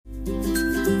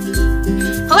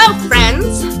Hello,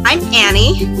 friends. I'm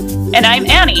Annie. And I'm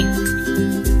Annie.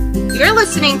 You're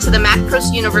listening to the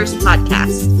Macros Universe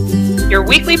podcast, your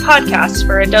weekly podcast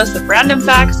for a dose of random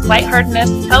facts,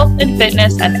 lightheartedness, health and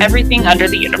fitness, and everything under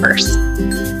the universe.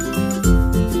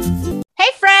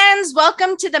 Hey, friends.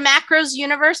 Welcome to the Macros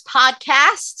Universe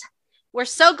podcast. We're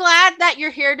so glad that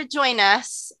you're here to join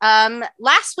us.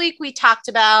 Last week, we talked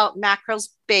about macros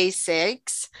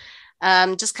basics,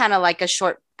 just kind of like a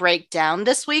short breakdown.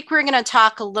 This week, we're going to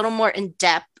talk a little more in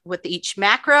depth with each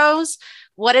macros,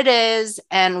 what it is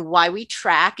and why we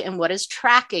track and what is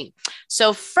tracking.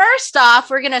 So first off,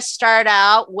 we're going to start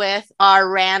out with our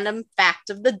random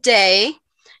fact of the day.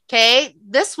 Okay,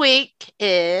 this week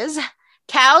is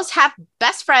cows have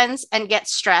best friends and get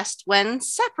stressed when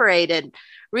separated.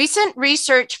 Recent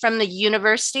research from the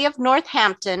University of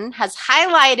Northampton has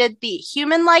highlighted the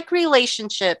human-like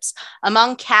relationships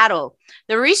among cattle.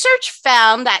 The research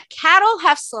found that cattle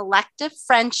have selective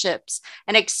friendships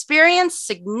and experience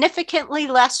significantly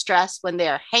less stress when they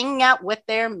are hanging out with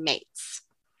their mates.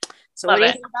 So what do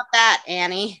you think about that,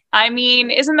 Annie? I mean,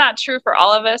 isn't that true for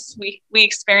all of us? We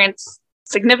experience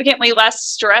significantly less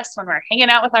stress when we're hanging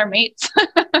out with our mates.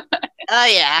 Oh,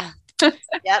 yeah.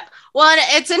 Yep. Well,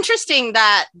 it's interesting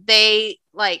that they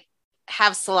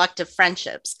have selective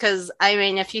friendships because, I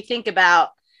mean, if you think about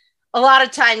a lot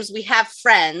of times we have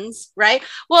friends, right?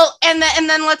 Well, and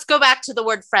then let's go back to the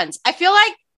word friends. I feel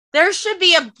like there should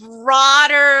be a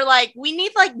broader, we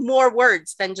need more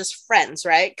words than just friends,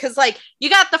 right? Because you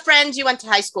got the friends you went to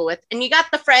high school with, and you got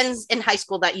the friends in high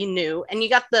school that you knew, and you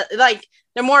got the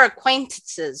they're more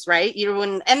acquaintances, right?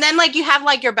 And then you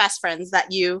have your best friends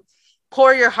that you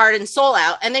pour your heart and soul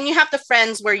out. And then you have the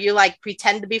friends where you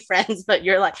pretend to be friends, but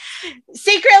you're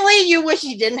secretly you wish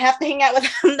you didn't have to hang out with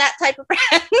them, that type of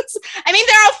friends. I mean,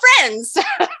 they're all friends.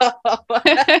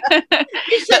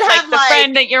 You should have the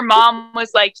friend that your mom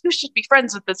was you should be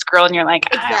friends with this girl. And you're like,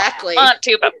 exactly. I don't want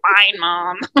to, but fine,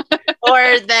 mom.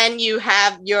 Or then you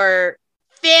have your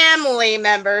family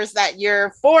members that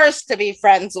you're forced to be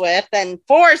friends with and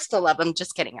forced to love them.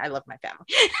 Just kidding. I love my family.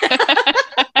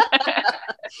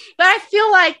 But I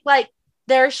feel like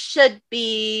there should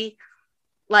be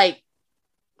and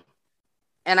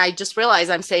I just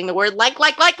realized I'm saying the word like a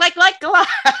lot.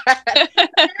 There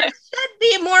should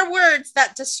be more words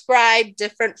that describe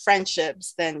different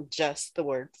friendships than just the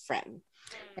word friend.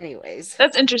 Anyways.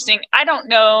 That's interesting. I don't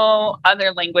know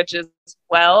other languages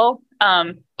well,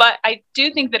 but I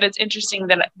do think that it's interesting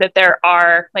that there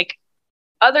are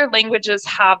other languages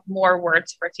have more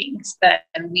words for things than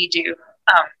we do.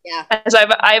 Yeah. As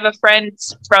I have a friend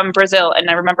from Brazil, and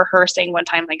I remember her saying one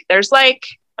time, there's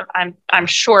I'm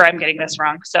sure I'm getting this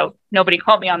wrong, so nobody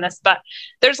quote me on this, but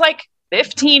there's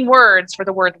 15 words for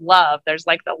the word love. There's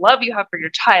the love you have for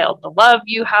your child, the love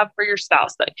you have for your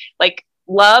spouse.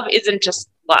 Love isn't just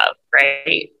love,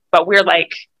 right? But we're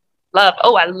love.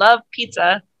 Oh, I love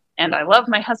pizza and I love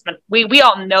my husband. We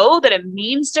all know that it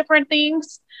means different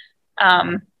things.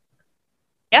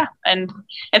 Yeah. And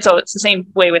so it's the same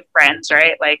way with friends,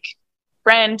 right?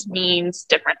 Friend means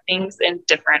different things in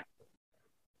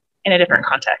a different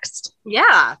context.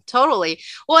 Yeah, totally.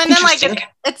 Well, and then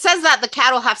it says that the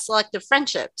cattle have selective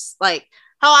friendships.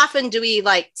 How often do we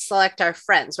select our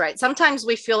friends, right? Sometimes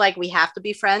we feel like we have to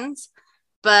be friends,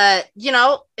 but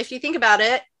if you think about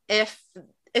it, if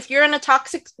you're in a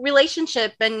toxic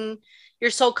relationship and your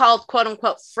so-called quote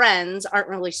unquote friends aren't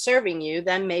really serving you,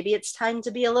 then maybe it's time to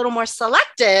be a little more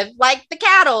selective, like the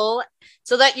cattle,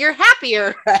 so that you're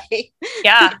happier, right?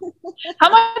 Yeah. How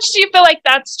much do you feel like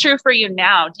that's true for you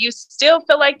now? Do you still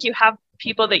feel like you have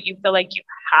people that you feel like you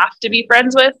have to be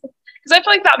friends with? Because I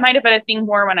feel like that might have been a thing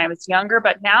more when I was younger,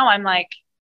 but now I'm I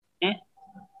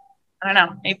don't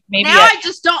know. Maybe now I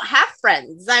just don't have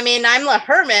friends. I mean, I'm a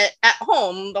hermit at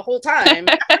home the whole time.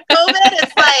 After COVID,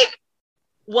 it's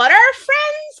what are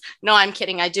friends? No, I'm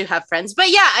kidding. I do have friends. But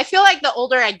yeah, I feel like the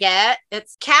older I get,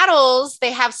 it's cattles,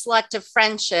 they have selective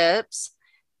friendships.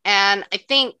 And I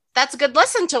think that's a good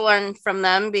lesson to learn from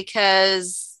them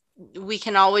because we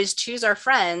can always choose our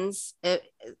friends,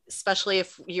 especially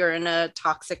if you're in a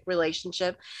toxic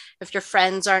relationship. If your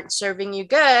friends aren't serving you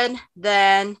good,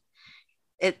 then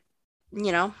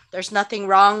there's nothing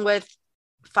wrong with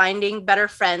finding better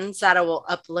friends that will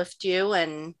uplift you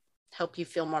and help you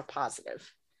feel more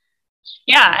positive.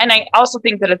 Yeah. And I also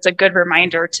think that it's a good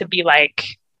reminder to be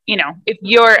if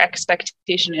your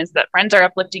expectation is that friends are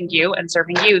uplifting you and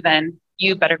serving you, then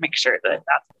you better make sure that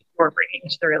that's what you're bringing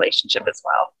to the relationship as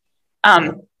well.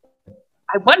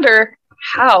 I wonder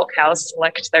how cows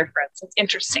select their friends. It's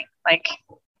interesting. Are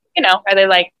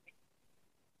they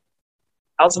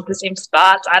cows at the same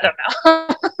spots? I don't know.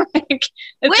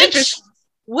 Which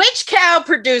which cow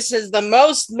produces the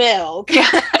most milk?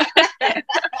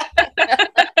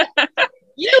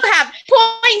 You have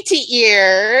pointy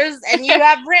ears and you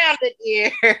have rounded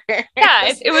ears.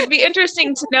 Yeah, it would be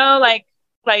interesting to know, like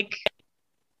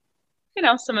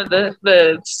some of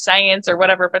the science or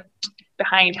whatever, but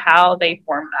behind how they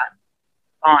form that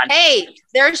bond. Hey,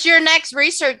 there's your next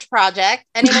research project.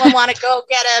 Anyone want to go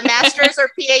get a master's or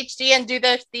PhD and do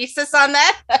the thesis on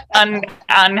that?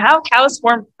 on how cows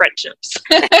form friendships.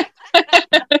 Maybe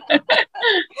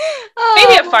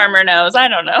a farmer knows. I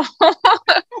don't know.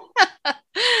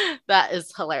 That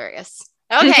is hilarious.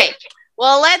 Okay,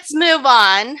 well, let's move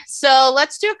on. So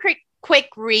let's do a quick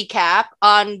recap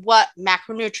on what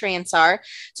macronutrients are.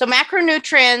 So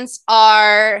macronutrients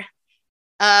are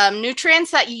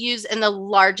nutrients that you use in the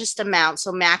largest amount.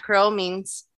 So macro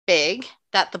means big,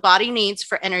 that the body needs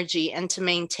for energy and to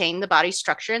maintain the body's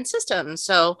structure and system.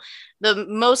 So the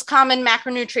most common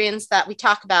macronutrients that we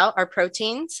talk about are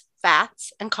proteins,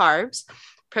 fats, and carbs.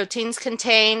 Proteins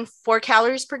contain 4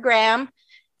 calories per gram,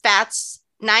 fats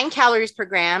 9 calories per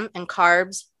gram, and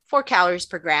carbs 4 calories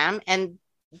per gram. And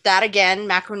that, again,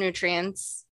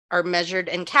 macronutrients are measured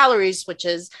in calories, which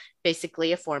is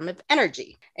basically a form of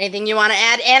energy. Anything you want to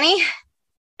add, Annie?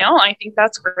 No, I think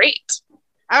that's great.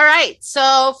 All right.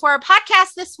 So for our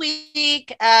podcast this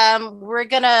week, we're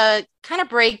going to kind of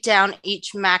break down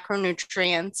each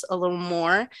macronutrients a little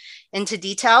more into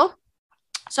detail.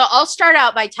 So I'll start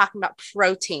out by talking about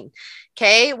protein.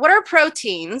 Okay. What are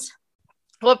proteins?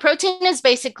 Well, protein is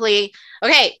basically,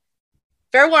 okay,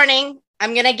 fair warning,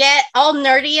 I'm going to get all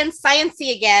nerdy and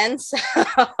sciencey again. So.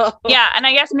 Yeah. And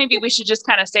I guess maybe we should just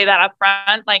kind of say that up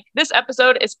front. Like, this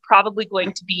episode is probably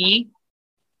going to be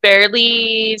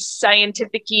fairly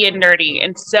scientific-y and nerdy.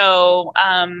 And so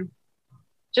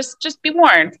just be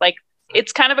warned, like,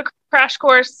 it's kind of a crash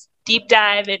course, deep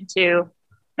dive into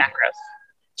macros.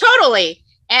 Totally.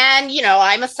 And,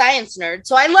 I'm a science nerd,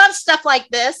 so I love stuff like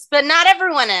this, but not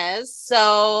everyone is.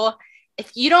 So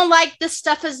if you don't like this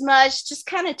stuff as much, just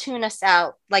kind of tune us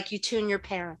out like you tune your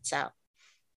parents out.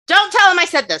 Don't tell them I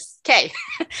said this. Okay,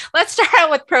 let's start out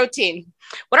with protein.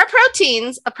 What are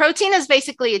proteins? A protein is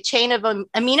basically a chain of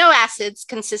amino acids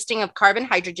consisting of carbon,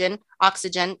 hydrogen,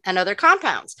 oxygen, and other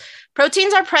compounds.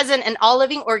 Proteins are present in all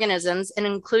living organisms and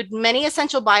include many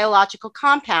essential biological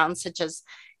compounds such as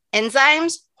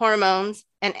enzymes, hormones,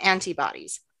 and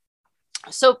antibodies.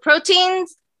 So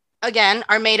proteins, again,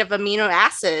 are made of amino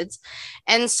acids.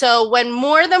 And so when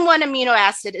more than one amino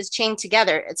acid is chained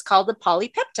together, it's called a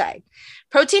polypeptide.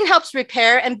 Protein helps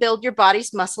repair and build your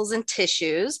body's muscles and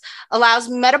tissues, allows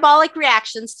metabolic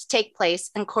reactions to take place,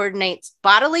 and coordinates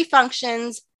bodily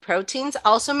functions. Proteins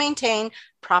also maintain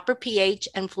proper pH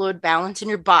and fluid balance in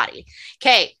your body.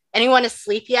 Okay, anyone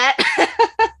asleep yet?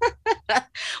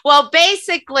 Well,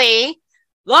 basically,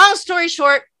 long story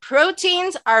short,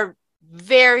 proteins are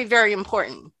very, very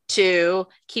important to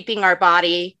keeping our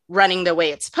body running the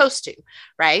way it's supposed to,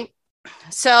 right?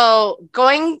 So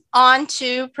going on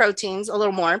to proteins a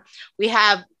little more, we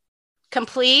have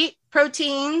complete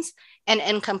proteins and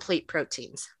incomplete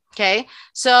proteins. Okay.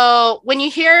 So when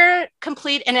you hear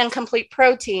complete and incomplete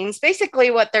proteins, basically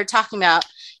what they're talking about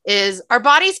is our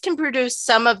bodies can produce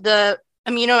some of the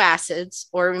amino acids,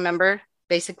 or remember,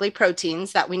 basically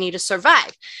proteins that we need to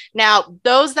survive. Now,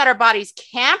 those that our bodies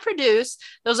can produce,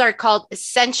 those are called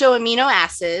essential amino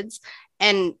acids,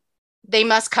 and they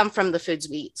must come from the foods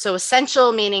we eat. So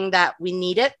essential meaning that we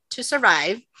need it to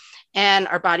survive, and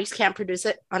our bodies can't produce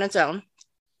it on its own,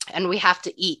 and we have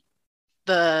to eat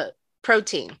the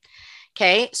protein.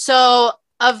 Okay, so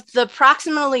of the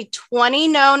approximately 20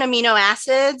 known amino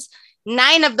acids,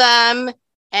 9 of them,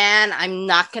 and I'm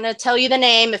not going to tell you the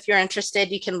name. If you're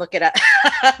interested, you can look it up.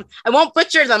 I won't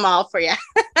butcher them all for you.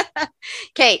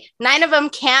 Okay, 9 of them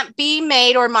can't be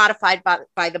made or modified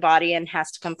by the body and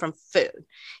has to come from food.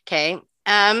 Okay,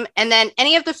 and then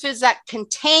any of the foods that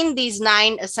contain these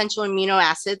 9 essential amino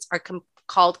acids are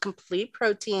called complete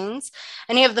proteins.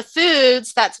 Any of the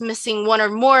foods that's missing one or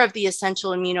more of the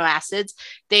essential amino acids,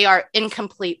 they are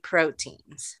incomplete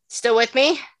proteins. Still with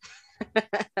me?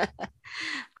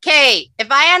 Okay,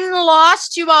 if I hadn't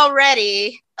lost you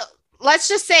already, let's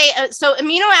just say, so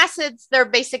amino acids, they're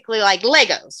basically like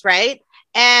Legos, right?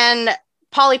 And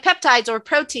polypeptides or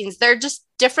proteins, they're just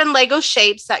different Lego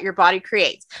shapes that your body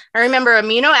creates. And remember,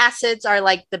 amino acids are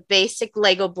like the basic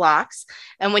Lego blocks.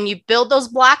 And when you build those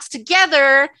blocks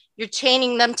together, you're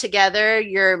chaining them together,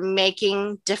 you're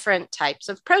making different types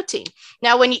of protein.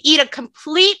 Now, when you eat a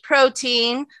complete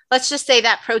protein, let's just say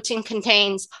that protein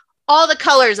contains all the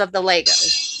colors of the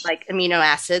Legos, like amino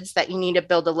acids that you need to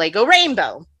build a Lego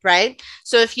rainbow, right?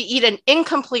 So if you eat an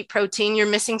incomplete protein, you're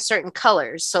missing certain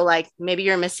colors. So like maybe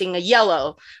you're missing a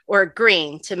yellow or a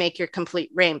green to make your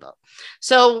complete rainbow.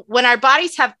 So when our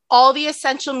bodies have all the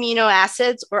essential amino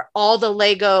acids or all the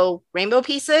Lego rainbow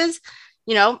pieces,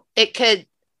 you know, it could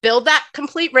build that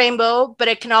complete rainbow, but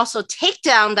it can also take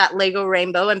down that Lego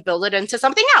rainbow and build it into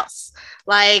something else.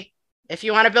 Like if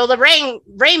you want to build a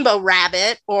rainbow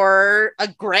rabbit or a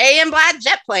gray and black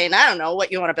jet plane, I don't know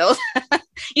what you want to build.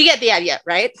 You get the idea,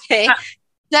 right? Okay.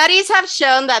 Studies have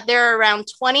shown that there are around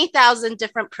 20,000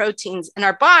 different proteins in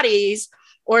our bodies,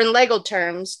 or in Lego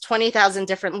terms, 20,000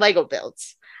 different Lego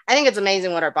builds. I think it's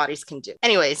amazing what our bodies can do.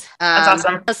 Anyways, that's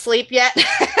awesome. Asleep yet?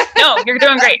 No, you're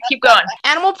doing great. Keep going.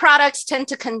 Animal products tend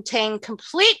to contain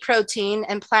complete protein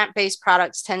and plant-based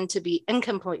products tend to be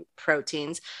incomplete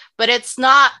proteins, but it's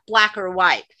not black or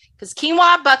white because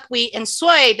quinoa, buckwheat, and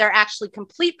soy, they're actually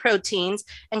complete proteins,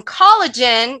 and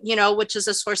collagen, you know, which is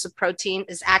a source of protein,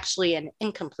 is actually an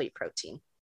incomplete protein.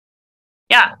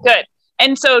 Yeah, good.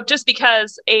 And so just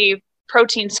because a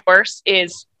protein source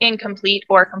is incomplete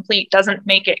or complete doesn't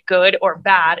make it good or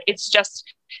bad. It's just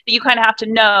that you kind of have to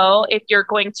know if you're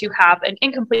going to have an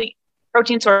incomplete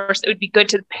protein source, it would be good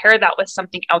to pair that with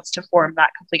something else to form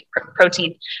that complete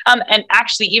protein. And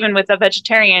actually, even with a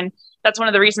vegetarian, that's one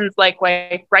of the reasons like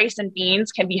why rice and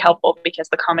beans can be helpful, because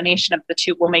the combination of the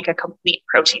two will make a complete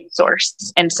protein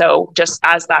source. And so just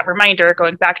as that reminder,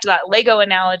 going back to that Lego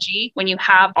analogy, when you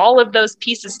have all of those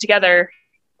pieces together,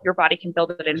 your body can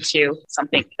build it into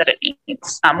something that it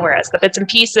needs. Whereas the bits and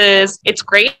pieces, it's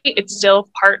great. It's still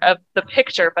part of the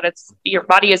picture, but your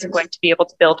body isn't going to be able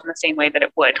to build in the same way that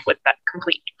it would with that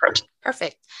complete protein.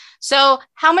 Perfect. So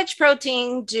how much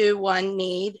protein do one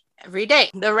need every day?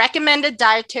 The recommended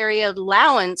dietary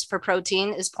allowance for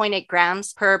protein is 0.8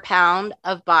 grams per pound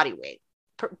of body weight.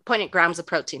 0.8 grams of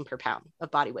protein per pound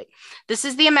of body weight. This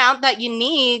is the amount that you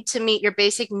need to meet your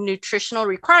basic nutritional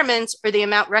requirements, or the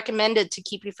amount recommended to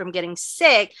keep you from getting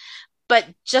sick. But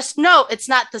just know it's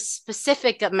not the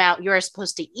specific amount you're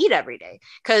supposed to eat every day,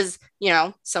 because, you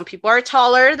know, some people are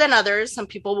taller than others, some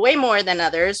people weigh more than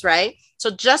others, right? So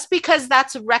just because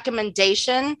that's a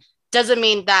recommendation doesn't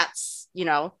mean that's, you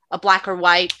know, a black or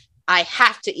white, I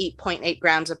have to eat 0.8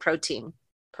 grams of protein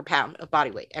per pound of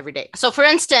body weight every day. So for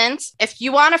instance, if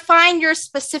you want to find your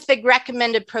specific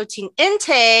recommended protein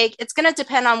intake, it's going to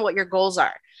depend on what your goals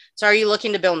are. So are you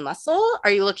looking to build muscle?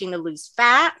 Are you looking to lose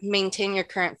fat, maintain your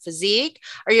current physique?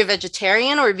 Are you a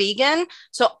vegetarian or vegan?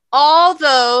 So all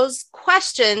those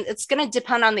questions, it's going to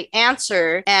depend on the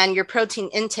answer, and your protein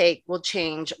intake will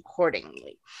change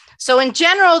accordingly. So in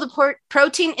general, the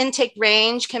protein intake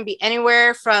range can be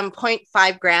anywhere from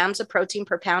 0.5 grams of protein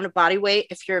per pound of body weight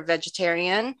if you're a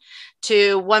vegetarian,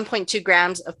 to 1.2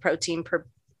 grams of protein per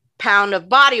pound of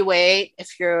body weight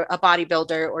if you're a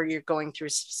bodybuilder or you're going through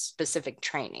specific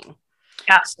training.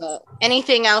 Yeah. So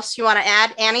anything else you want to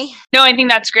add, Annie? No, I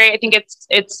think that's great. I think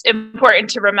it's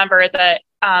important to remember that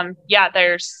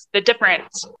there's the different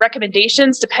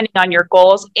recommendations depending on your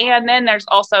goals. And then there's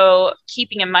also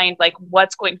keeping in mind, like,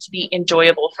 what's going to be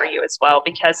enjoyable for you as well,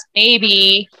 because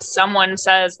maybe someone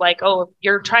says like, oh, if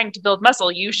you're trying to build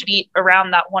muscle, you should eat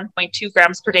around that 1.2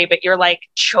 grams per day, but you're like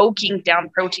choking down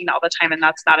protein all the time, and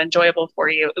that's not enjoyable for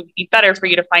you. It would be better for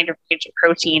you to find a range of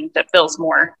protein that feels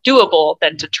more doable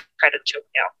than to try to choke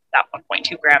down that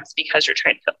 1.2 grams because you're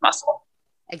trying to build muscle.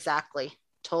 Exactly.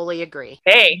 Totally agree.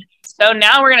 Okay, so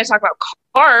now we're going to talk about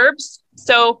carbs.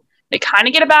 So they kind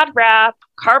of get a bad rap.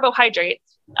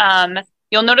 Carbohydrates.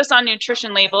 You'll notice on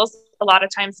nutrition labels, a lot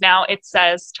of times now it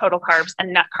says total carbs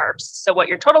and net carbs. So what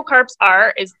your total carbs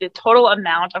are is the total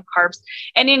amount of carbs,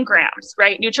 and in grams,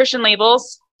 right? Nutrition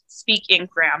labels speak in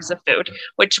grams of food,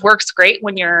 which works great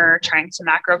when you're trying to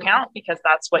macro count, because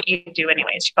that's what you do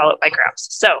anyways. You follow it by grams.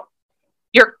 So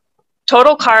your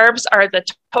total carbs are the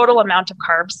total amount of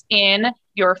carbs in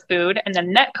your food, and the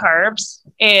net carbs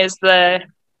is the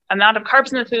amount of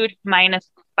carbs in the food minus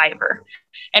fiber.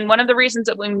 And one of the reasons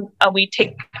that when we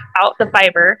take out the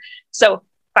fiber, so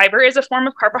fiber is a form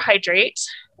of carbohydrate.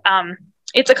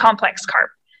 It's a complex carb.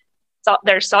 So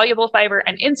there's soluble fiber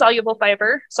and insoluble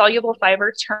fiber. Soluble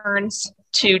fiber turns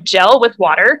to gel with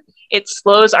water. It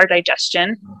slows our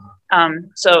digestion.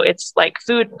 So it's like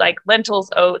food like lentils,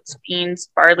 oats, beans,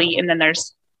 barley, and then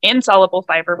there's insoluble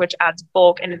fiber, which adds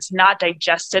bulk, and it's not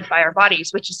digested by our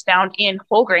bodies, which is found in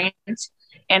whole grains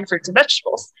and fruits and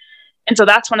vegetables. And so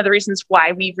that's one of the reasons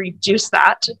why we reduce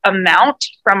that amount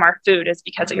from our food, is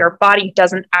because your body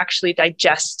doesn't actually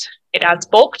digest. It adds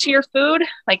bulk to your food.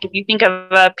 Like if you think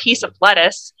of a piece of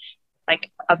lettuce,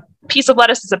 like a piece of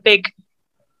lettuce is a big,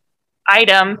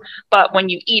 item, but when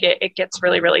you eat it, it gets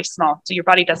really, really small. So your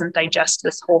body doesn't digest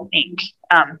this whole thing.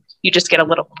 You just get a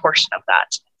little portion of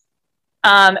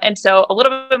that. And so a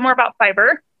little bit more about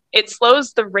fiber. It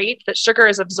slows the rate that sugar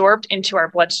is absorbed into our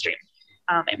bloodstream.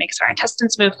 It makes our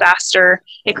intestines move faster.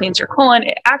 It cleans your colon.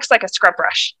 It acts like a scrub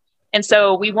brush. And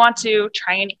so we want to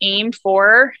try and aim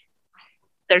for,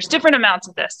 there's different amounts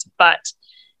of this, but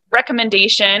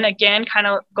recommendation, again, kind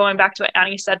of going back to what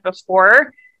Annie said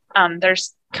before,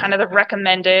 there's kind of the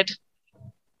recommended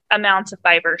amounts of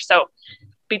fiber. So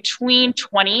between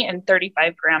 20 and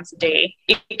 35 grams a day.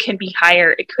 It can be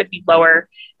higher, it could be lower.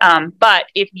 But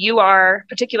if you are,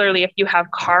 particularly if you have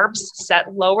carbs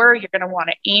set lower, you're going to want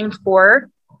to aim for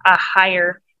a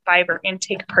higher fiber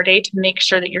intake per day to make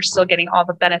sure that you're still getting all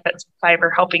the benefits of fiber,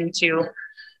 helping to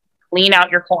clean out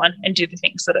your colon and do the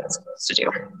things that it's supposed to do.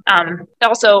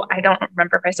 Also, I don't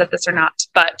remember if I said this or not,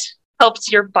 but helps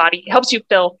your body, helps you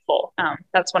feel full.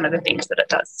 That's one of the things that it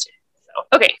does too.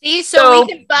 So, okay. See, so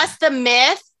we can bust the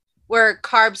myth where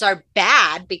carbs are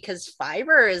bad because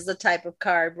fiber is the type of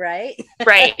carb, right?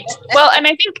 Right. Well, and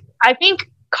I think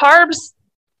carbs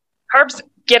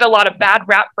get a lot of bad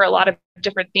rap for a lot of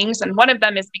different things. And one of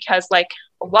them is because, like,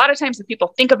 a lot of times when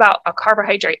people think about a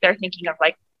carbohydrate, they're thinking of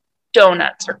like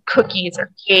donuts or cookies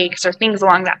or cakes or things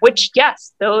along that, which,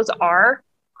 yes, those are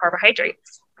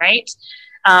carbohydrates, right?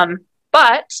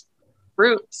 But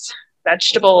fruits,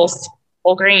 vegetables,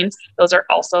 whole grains, those are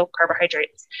also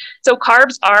carbohydrates. So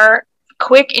carbs are a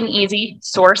quick and easy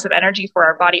source of energy for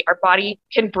our body. Our body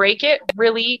can break it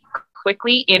really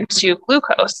quickly into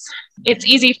glucose. It's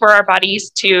easy for our bodies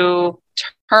to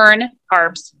turn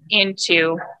carbs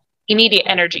into immediate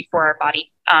energy for our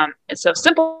body. And so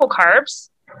simple carbs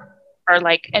are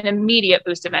like an immediate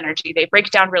boost of energy. They break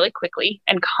down really quickly,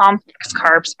 and complex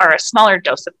carbs are a smaller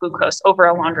dose of glucose over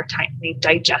a longer time. They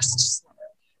digest.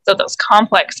 So those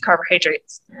complex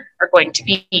carbohydrates are going to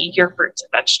be your fruits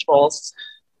and vegetables,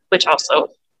 which also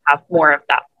have more of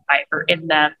that fiber in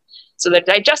them. So they're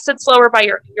digested slower by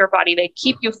your body. They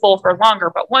keep you full for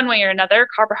longer, but one way or another,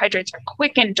 carbohydrates are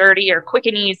quick and dirty or quick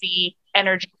and easy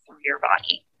energy for your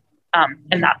body.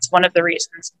 And that's one of the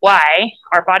reasons why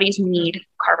our bodies need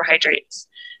carbohydrates.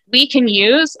 We can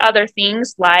use other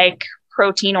things like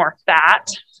protein or fat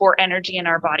for energy in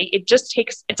our body.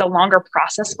 It's a longer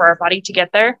process for our body to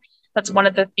get there. That's one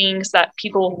of the things that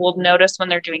people will notice when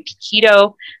they're doing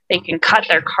keto. They can cut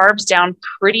their carbs down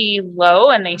pretty low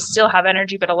and they still have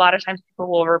energy, but a lot of times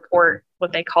people will report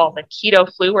what they call the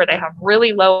keto flu, where they have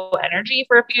really low energy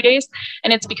for a few days.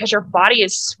 And it's because your body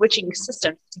is switching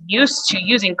systems. It's used to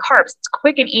using carbs. It's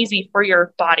quick and easy for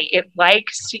your body. It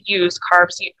likes to use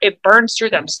carbs. It burns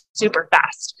through them super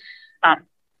fast.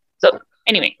 So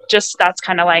anyway, just that's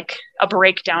kind of like a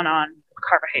breakdown on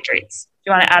carbohydrates. Do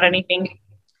you want to add anything?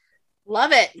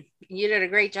 Love it. You did a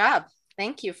great job.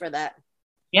 Thank you for that.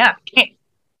 Yeah. Okay.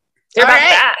 All right.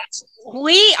 That.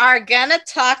 We are going to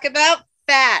talk about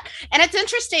fat. And it's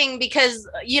interesting because,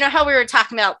 you know how we were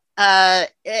talking about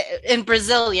in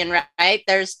Brazilian, right?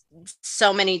 There's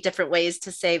so many different ways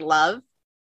to say love.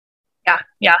 Yeah.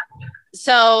 Yeah.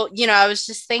 So, you know, I was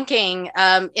just thinking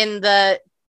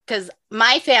because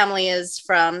my family is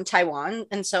from Taiwan,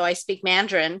 and so I speak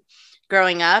Mandarin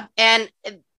growing up. And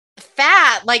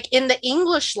fat, like in the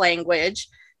English language,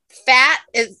 fat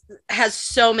has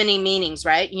so many meanings,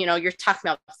 right? You know, you're talking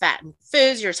about fat in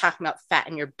foods, you're talking about fat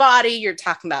in your body, you're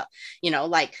talking about, you know,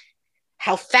 like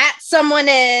how fat someone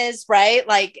is, right?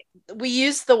 Like we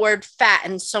use the word fat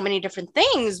in so many different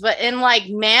things, but in like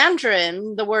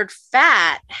Mandarin, the word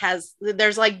fat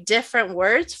there's like different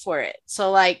words for it. So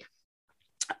like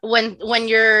when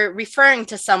you're referring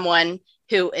to someone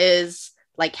who is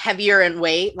like heavier in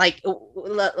weight, like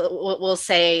we'll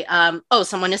say, oh,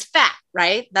 someone is fat,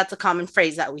 right? That's a common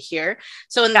phrase that we hear.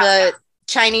 So in the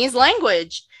Chinese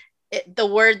language, the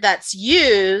word that's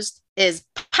used is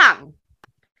pang,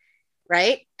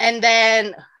 right? And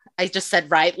then I just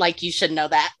said, right, like you should know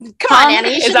that. Come on, Annie.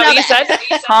 Is that what you said?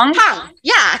 Pang? Pang,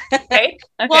 yeah. Okay.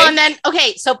 Well, and then,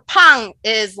 so pang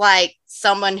is like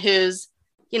someone who's,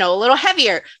 you know, a little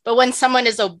heavier, but when someone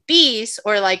is obese,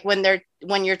 or like when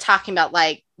you're talking about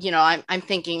like, you know, I'm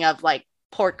thinking of like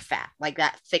pork fat, like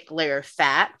that thick layer of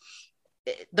fat.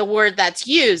 The word that's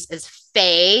used is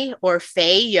fei or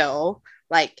feio,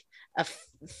 like a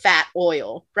fat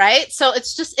oil, right? So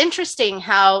it's just interesting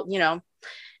how, you know,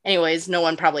 anyways, no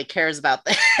one probably cares about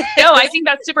that. No, I think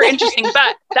that's super interesting,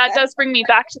 but that does bring me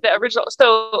back to the original.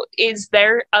 So is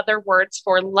there other words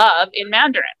for love in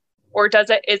Mandarin, or is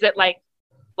it like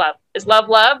love? Is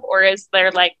love, or is there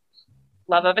like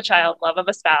love of a child, love of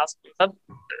a spouse, love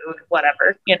of food,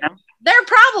 whatever, you know? There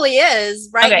probably is.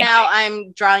 Right now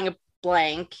I'm drawing a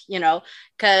blank,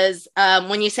 because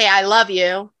when you say I love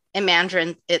you in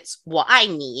Mandarin, it's 我爱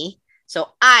你. So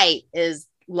I is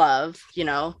love,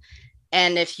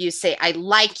 and if you say I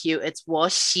like you, it's 我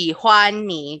喜欢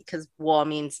你, because 我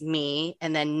means me,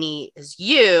 and then 你 is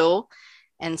you.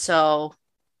 And so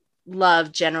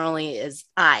love generally is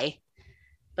I.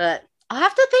 But I'll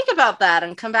have to think about that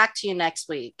and come back to you next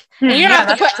week. And you don't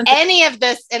have to put any of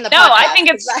this in the podcast. No, I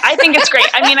think it's great.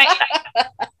 I mean,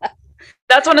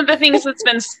 that's one of the things that's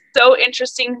been so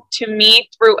interesting to me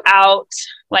throughout,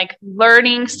 like,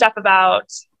 learning stuff about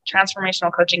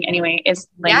transformational coaching anyway, is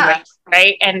language,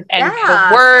 right? And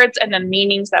the words and the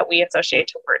meanings that we associate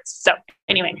to words. So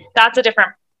anyway, that's a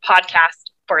different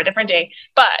podcast for a different day.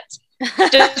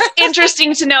 But just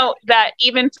interesting to know that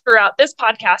even throughout this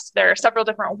podcast, there are several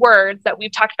different words that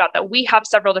we've talked about that we have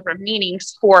several different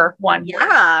meanings for one word.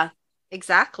 Yeah,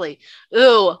 exactly.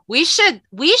 Ooh, we should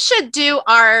do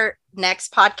our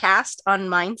next podcast on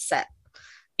mindset.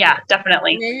 Yeah,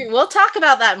 definitely. We'll talk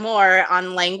about that more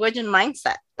on language and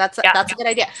mindset. That's a good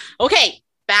idea. Okay,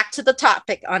 back to the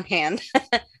topic on hand.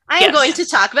 I am going to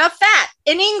talk about fat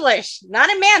in English,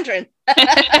 not in Mandarin.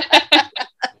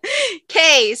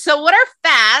 Okay, so what are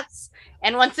fats?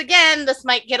 And once again, this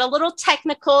might get a little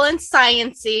technical and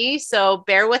sciencey, so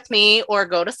bear with me or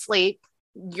go to sleep.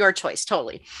 Your choice,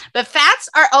 totally. But fats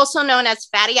are also known as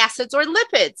fatty acids or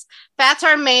lipids. Fats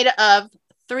are made of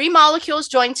 3 molecules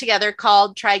joined together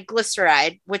called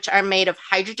triglyceride, which are made of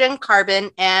hydrogen, carbon,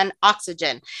 and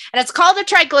oxygen. And it's called a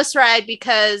triglyceride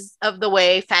because of the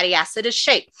way fatty acid is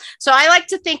shaped. So I like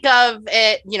to think of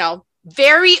it,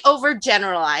 very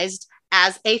overgeneralized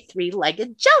as a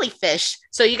 3-legged jellyfish.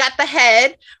 So you got the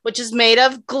head, which is made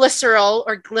of glycerol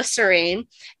or glycerine.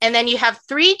 And then you have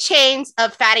 3 chains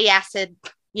of fatty acid,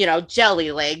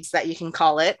 jelly legs that you can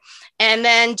call it. And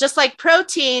then just like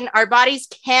protein, our bodies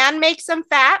can make some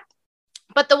fat,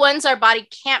 but the ones our body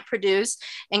can't produce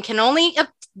and can only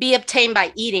be obtained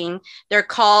by eating, they're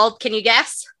called, can you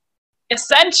guess?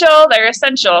 Essential. They're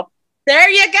essential. There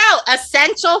you go.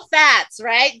 Essential fats,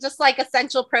 right? Just like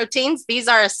essential proteins, these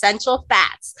are essential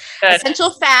fats. Good.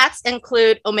 Essential fats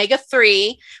include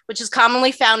omega-3, which is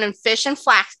commonly found in fish and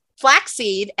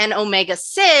flaxseed, and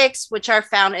omega-6, which are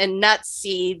found in nuts,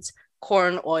 seeds,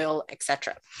 corn oil,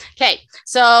 etc. Okay,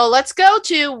 so let's go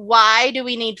to why do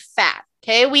we need fat?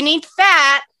 Okay, we need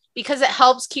fat because it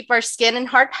helps keep our skin and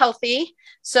heart healthy.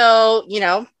 So,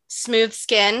 smooth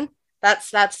skin.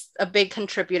 That's a big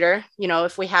contributor,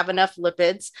 if we have enough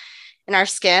lipids in our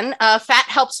skin. Fat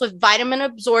helps with vitamin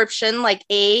absorption like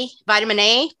vitamin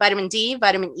A, vitamin D,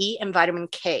 vitamin E, and vitamin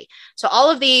K. So all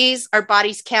of these our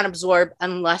bodies can't absorb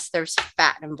unless there's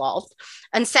fat involved.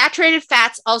 Unsaturated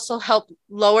fats also help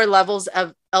lower levels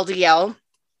of LDL,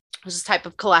 which is a type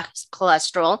of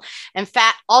cholesterol. And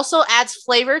fat also adds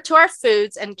flavor to our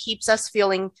foods and keeps us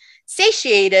feeling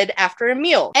satiated after a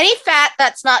meal. Any fat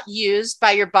that's not used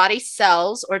by your body's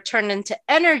cells or turned into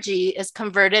energy is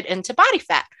converted into body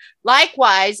fat.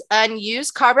 Likewise,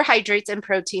 unused carbohydrates and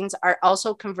proteins are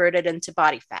also converted into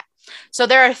body fat. So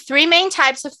there are 3 main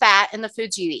types of fat in the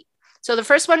foods you eat. So the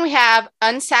first one, we have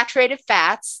unsaturated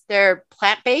fats. They're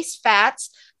plant-based fats,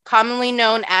 commonly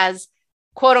known as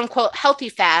quote unquote healthy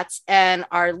fats, and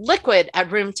are liquid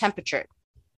at room temperature.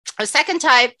 The second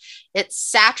type, it's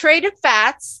saturated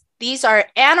fats. These are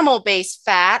animal-based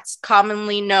fats,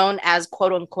 commonly known as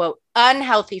quote unquote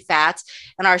unhealthy fats,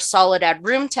 and are solid at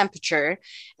room temperature.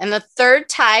 And the third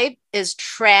type is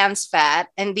trans fat.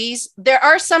 And there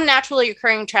are some naturally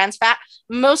occurring trans fat.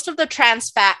 Most of the trans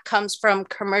fat comes from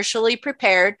commercially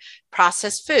prepared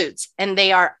processed foods, and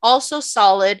they are also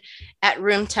solid at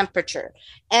room temperature.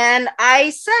 And I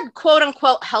said quote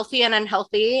unquote healthy and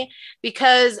unhealthy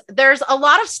because there's a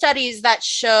lot of studies that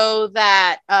show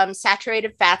that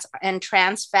saturated fats and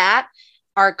trans fat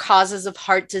are causes of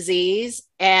heart disease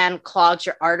and clogs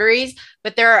your arteries.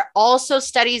 But there are also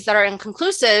studies that are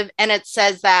inconclusive, and it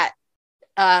says that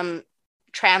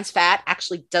trans fat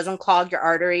actually doesn't clog your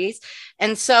arteries.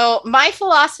 And so my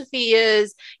philosophy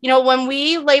is, when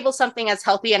we label something as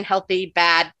healthy, unhealthy,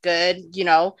 bad, good,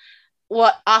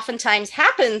 what oftentimes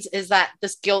happens is that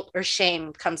this guilt or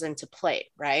shame comes into play,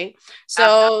 right?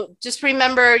 So just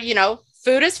remember,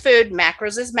 food is food,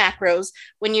 macros is macros.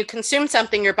 When you consume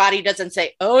something, your body doesn't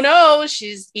say, oh no,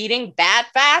 she's eating bad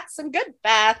fats and good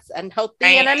fats and healthy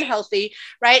and unhealthy,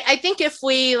 right? I think if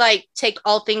we take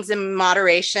all things in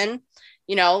moderation,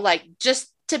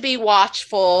 just to be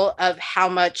watchful of how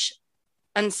much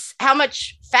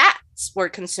fats we're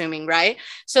consuming, right?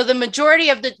 So the majority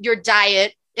of your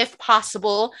diet if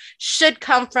possible, should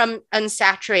come from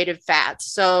unsaturated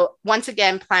fats. So once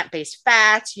again, plant-based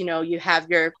fats, you have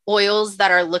your oils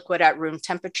that are liquid at room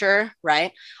temperature,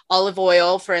 right? Olive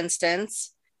oil, for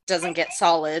instance, doesn't get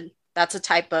solid. That's a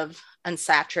type of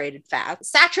unsaturated fat.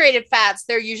 Saturated fats,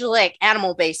 they're usually like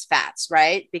animal-based fats,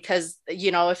 right? Because,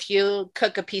 if you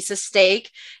cook a piece of steak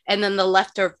and then the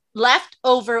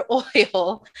leftover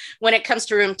oil, when it comes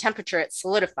to room temperature, it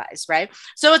solidifies, right?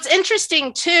 So it's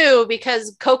interesting too,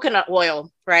 because coconut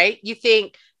oil, right? You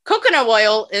think coconut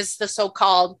oil is the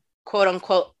so-called quote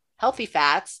unquote healthy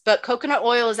fats, but coconut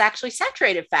oil is actually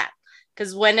saturated fat,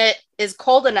 because when it is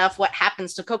cold enough, what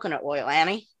happens to coconut oil,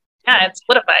 Annie? Yeah, it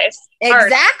solidifies.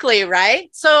 Exactly, right?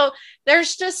 So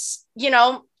there's just,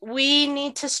 we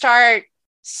need to start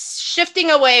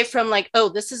shifting away from like, oh,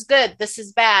 this is good, this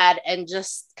is bad, and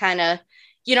just kind of,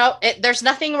 there's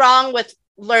nothing wrong with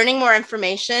learning more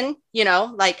information,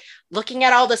 like looking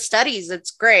at all the studies,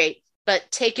 it's great, but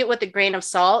take it with a grain of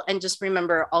salt and just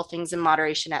remember all things in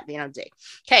moderation at the end of the day.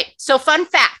 Okay, so fun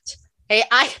fact. Hey,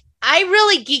 I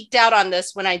really geeked out on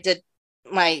this when I did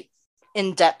my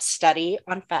in-depth study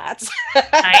on fats.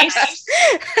 Nice.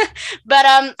 But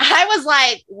I was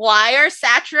like, why are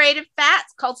saturated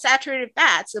fats called saturated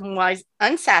fats and why is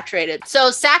unsaturated? So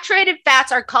saturated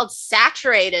fats are called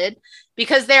saturated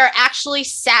because they're actually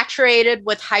saturated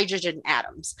with hydrogen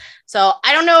atoms. So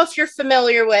I don't know if you're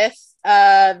familiar with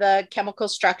the chemical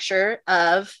structure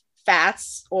of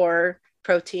fats or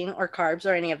protein or carbs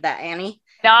or any of that, Annie.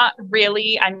 Not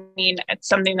really. I mean, it's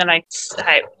something that I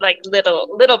like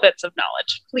little bits of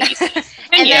knowledge, please.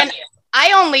 And then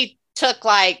I only took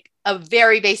like a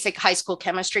very basic high school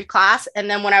chemistry class. And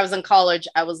then when I was in college,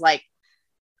 I was like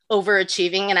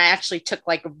overachieving, and I actually took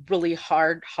like a really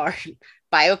hard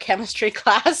biochemistry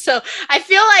class. So I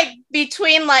feel like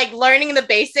between like learning the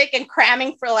basic and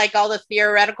cramming for like all the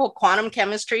theoretical quantum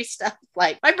chemistry stuff,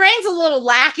 like my brain's a little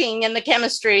lacking in the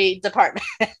chemistry department.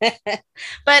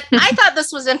 But I thought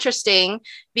this was interesting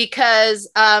because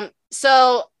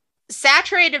so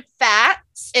saturated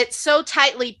fats, it's so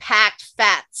tightly packed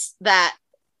fats that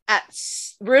at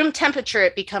room temperature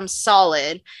it becomes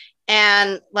solid,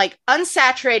 and like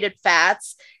unsaturated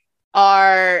fats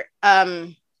are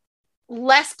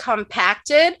less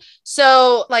compacted.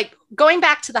 So like going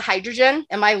back to the hydrogen,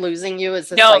 am I losing you? Is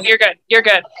this No, like... You're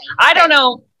good. I don't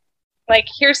know. Like,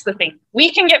 here's the thing.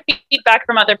 We can get feedback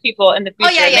from other people in the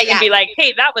future. They can be like,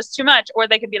 hey, that was too much. Or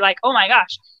they could be like, oh my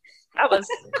gosh, that was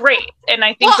great. And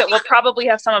I think that we'll probably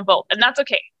have some of both. And that's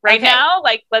okay. Right now,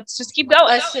 like, let's just keep going.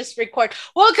 Let's just record.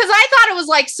 Well, because I thought it was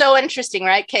like so interesting,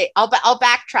 right? Okay, I'll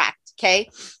backtrack. Okay.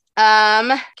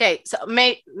 Okay, so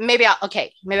maybe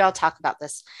I'll talk about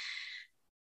this.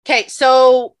 Okay,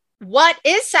 so what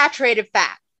is saturated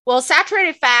fat? Well,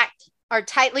 saturated fat are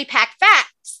tightly packed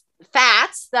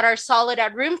fats that are solid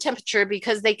at room temperature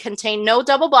because they contain no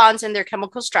double bonds in their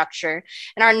chemical structure,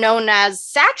 and are known as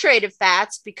saturated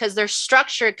fats because their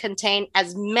structure contains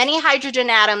as many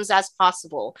hydrogen atoms as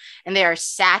possible, and they are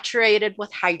saturated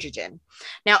with hydrogen.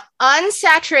 Now,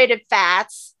 unsaturated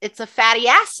fats, it's a fatty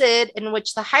acid in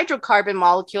which the hydrocarbon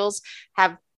molecules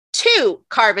have two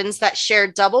carbons that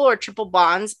share double or triple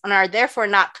bonds and are therefore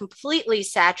not completely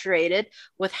saturated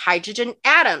with hydrogen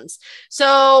atoms.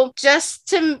 So just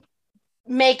to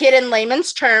make it in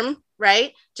layman's term,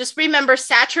 right? Just remember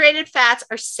saturated fats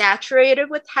are saturated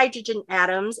with hydrogen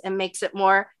atoms and makes it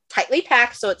more tightly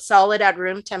packed, so it's solid at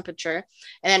room temperature.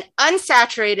 And then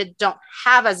unsaturated don't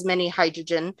have as many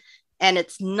hydrogen and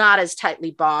it's not as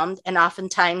tightly bombed. And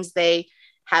oftentimes they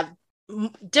have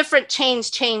different chains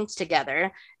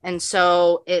together. And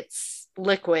so it's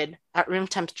liquid at room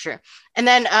temperature. And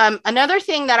then another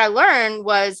thing that I learned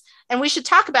was, and we should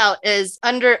talk about, is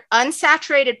under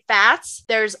unsaturated fats,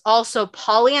 there's also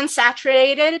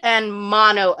polyunsaturated and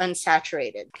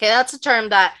monounsaturated. Okay, that's a term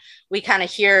that we kind of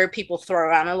hear people throw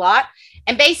around a lot.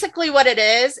 And basically what it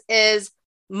is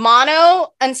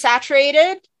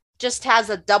monounsaturated just has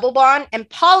a double bond, and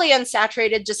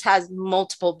polyunsaturated just has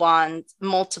multiple bonds,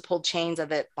 multiple chains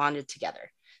of it bonded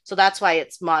together. So that's why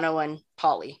it's mono and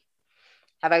poly.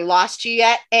 Have I lost you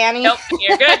yet, Annie? Nope,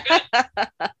 you're good.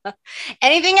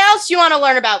 Anything else you want to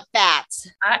learn about fats?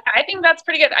 I think that's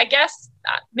pretty good. I guess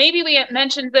maybe we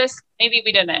mentioned this, maybe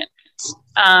we didn't.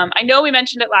 I know we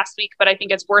mentioned it last week, but I think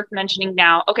it's worth mentioning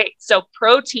now. Okay, so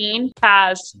protein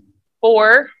has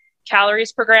 4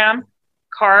 calories per gram.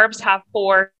 Carbs have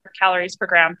 4 calories per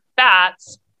gram.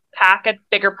 Fats pack a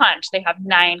bigger punch. They have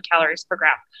 9 calories per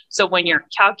gram. So when you're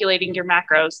calculating your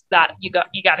macros, that you got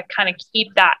to kind of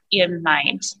keep that in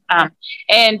mind.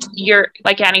 And you're,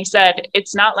 like Annie said,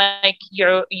 it's not like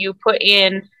you put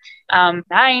in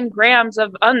 9 grams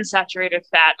of unsaturated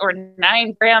fat or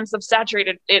 9 grams of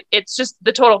saturated. It's just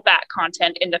the total fat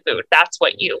content in the food. That's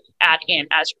what you add in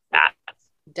as your fat.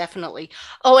 Definitely.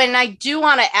 Oh, and I do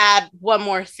want to add one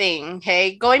more thing.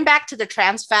 Okay. Going back to the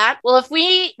trans fat. Well, if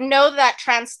we know that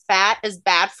trans fat is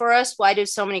bad for us, why do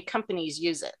so many companies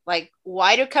use it? Like,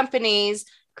 why do companies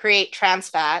create trans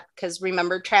fat? Because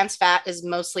remember, trans fat is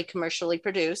mostly commercially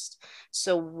produced.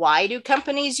 So why do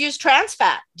companies use trans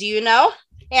fat? Do you know,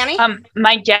 Annie?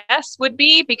 My guess would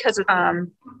be because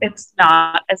it's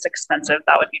not as expensive.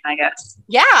 That would be my guess.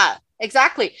 Yeah.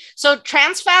 Exactly. So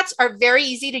trans fats are very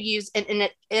easy to use and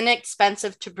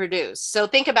inexpensive to produce. So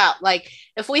think about like,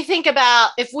 if we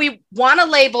want to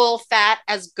label fat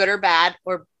as good or bad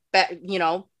or,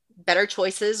 better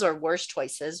choices or worse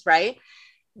choices, right?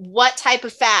 What type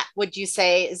of fat would you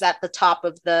say is at the top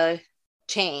of the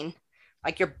chain?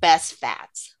 Like your best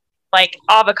fats? Like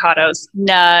avocados,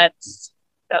 nuts.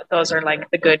 Those are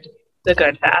like the good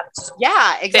fats.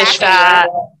 Yeah, exactly. Fish fat,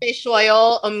 fish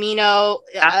oil,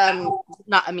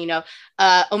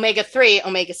 omega-3,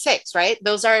 omega-6, right?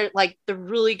 Those are like the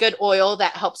really good oil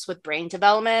that helps with brain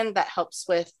development, that helps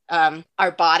with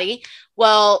our body.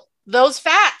 Well, those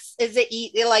fats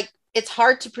it's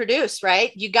hard to produce,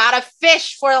 right? You got to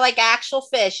fish for like actual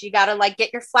fish. You got to like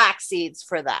get your flax seeds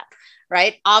for that,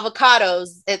 right?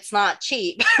 Avocados, it's not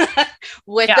cheap.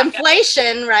 With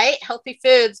inflation, right? Healthy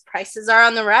foods, prices are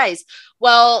on the rise.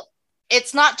 Well,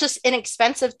 it's not just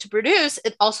inexpensive to produce,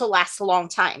 it also lasts a long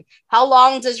time. How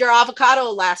long does your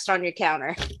avocado last on your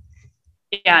counter?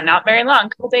 Yeah, not very long,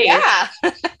 couple days. Yeah.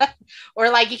 Or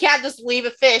like you can't just leave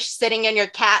a fish sitting in your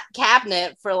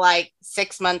cabinet for like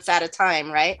 6 months at a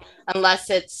time, right? Unless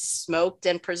it's smoked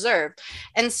and preserved.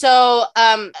 And so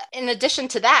in addition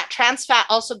to that, trans fat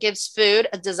also gives food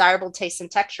a desirable taste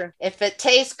and texture. If it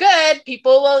tastes good,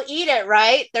 people will eat it,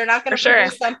 right? They're not going to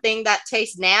produce something that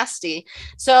tastes nasty.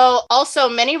 So also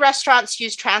many restaurants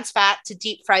use trans fat to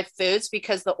deep fry foods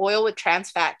because the oil with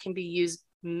trans fat can be used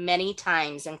many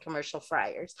times in commercial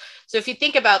fryers. So if you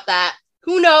think about that,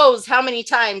 who knows how many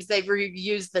times they've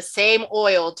reused the same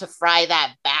oil to fry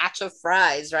that batch of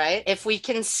fries, right? If we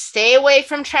can stay away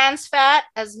from trans fat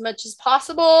as much as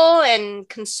possible and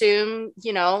consume,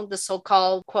 the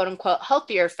so-called quote unquote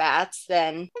healthier fats,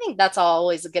 then I think that's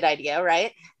always a good idea,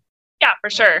 right? Yeah, for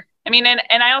sure. I mean,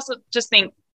 and I also just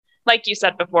think, like you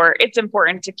said before, it's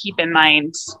important to keep in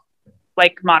mind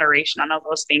like moderation on all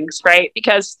those things, right?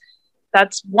 Because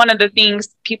that's one of the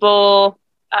things people,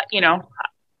 I'm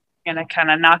going to kind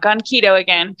of knock on keto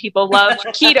again. People love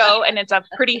keto and it's a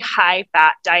pretty high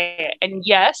fat diet. And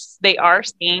yes, they are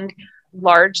seeing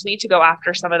largely to go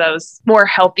after some of those more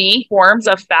healthy forms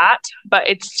of fat, but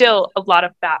it's still a lot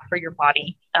of fat for your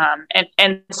body.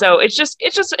 And so it's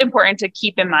just important to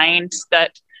keep in mind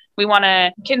that we want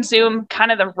to consume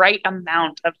kind of the right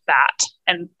amount of fat.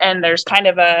 And there's kind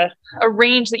of a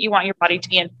range that you want your body to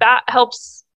be in. Fat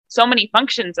helps so many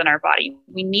functions in our body.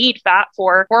 We need fat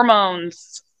for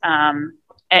hormones. I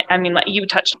mean, like you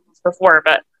touched on this before,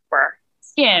 but for our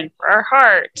skin, for our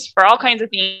heart, for all kinds of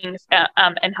things,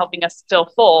 and helping us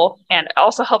feel full, and it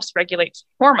also helps regulate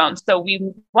hormones. So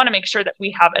we want to make sure that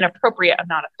we have an appropriate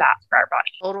amount of fat for our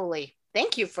body. Totally.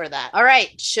 Thank you for that. All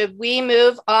right. Should we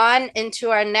move on into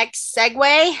our next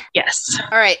segue? Yes.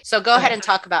 All right. So go ahead and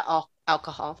talk about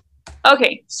alcohol.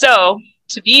 Okay. So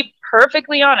to be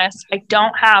perfectly honest, I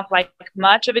don't have like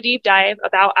much of a deep dive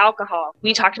about alcohol.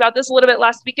 We talked about this a little bit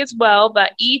last week as well,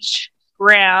 but each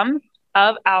gram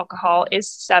of alcohol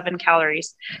is 7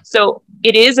 calories. So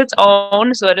it is its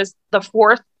own. So it is the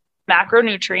 4th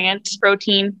macronutrient.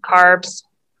 Protein, carbs,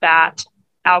 fat,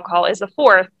 alcohol is the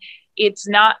 4th. It's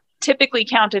not typically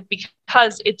counted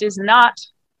because it is not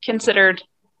considered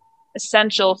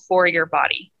essential for your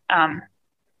body.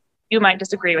 You might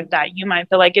disagree with that. You might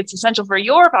feel like it's essential for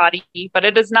your body, but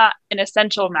it is not an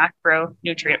essential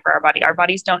macronutrient for our body. Our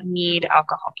bodies don't need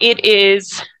alcohol. It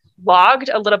is logged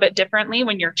a little bit differently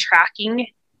when you're tracking,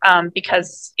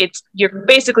 because you're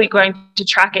basically going to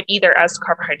track it either as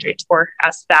carbohydrates or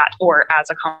as fat or as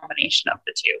a combination of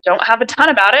the two. Don't have a ton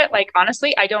about it. Like,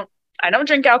 honestly, I don't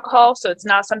drink alcohol, so it's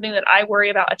not something that I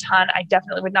worry about a ton. I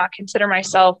definitely would not consider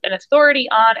myself an authority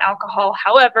on alcohol.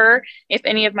 However, if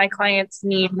any of my clients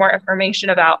need more information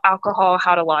about alcohol,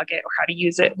 how to log it or how to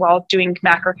use it while doing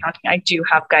macro counting, I do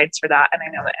have guides for that. And I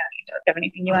know that Annie does. Have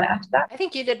anything you want to add to that? I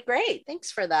think you did great.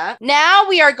 Thanks for that. Now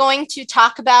we are going to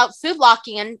talk about food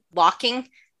locking and locking.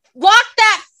 Lock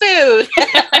that food.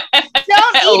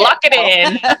 Don't eat Lock it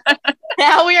in.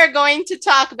 Now we are going to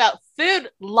talk about food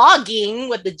logging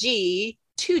with the G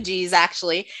two G's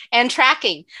actually, and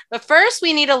tracking. But first,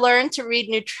 we need to learn to read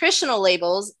nutritional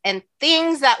labels and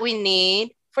things that we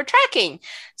need for tracking.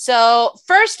 So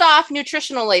first off,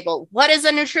 nutritional label. What is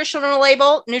a nutritional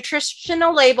label?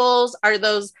 Nutritional labels are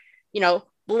those,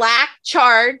 black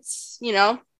charts,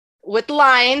 with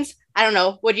lines. I don't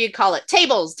know. What do you call it?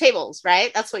 Tables,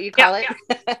 right? That's what you call it.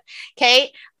 Yeah.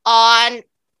 Okay. On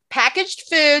packaged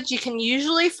foods, you can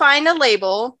usually find a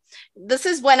label. This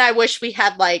is when I wish we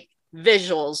had like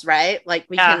visuals, right? Like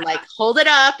we can like hold it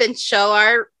up and show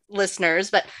our listeners,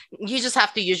 but you just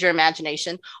have to use your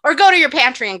imagination or go to your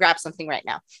pantry and grab something right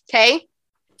now. Okay.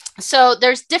 So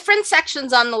there's different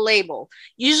sections on the label.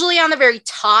 Usually on the very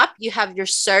top, you have your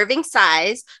serving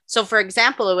size. So for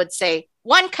example, it would say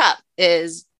 1 cup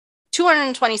is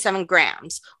 227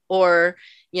 grams or,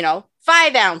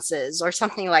 5 ounces or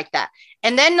something like that.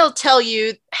 And then they'll tell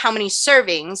you how many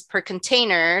servings per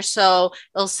container. So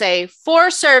they'll say 4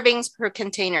 servings per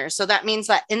container. So that means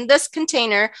that in this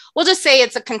container, we'll just say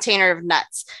it's a container of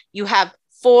nuts. You have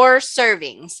 4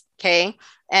 servings. Okay.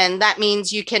 And that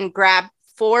means you can grab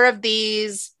 4 of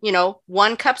these,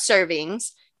 1 cup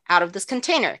servings out of this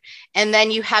container. And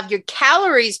then you have your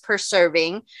calories per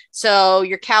serving. So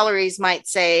your calories might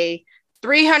say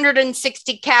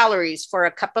 360 calories for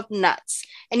a cup of nuts.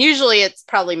 And usually it's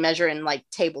probably measured in like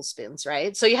tablespoons,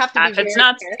 right? So you have to be if it's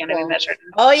nuts, it's going to be measured.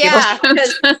 Oh yeah,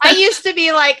 because I used to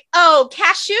be like, oh,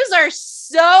 cashews are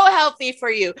so healthy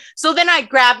for you. So then I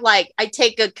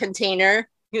take a container.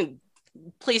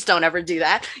 Please don't ever do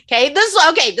that. Okay.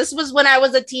 This was when I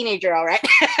was a teenager. All right.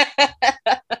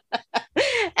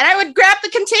 And I would grab the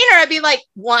container. I'd be like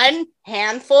 1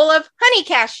 handful of honey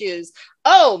cashews.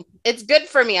 Oh, it's good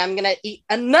for me. I'm going to eat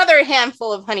another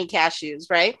handful of honey cashews.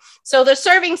 Right. So the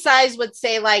serving size would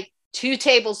say like 2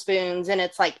 tablespoons and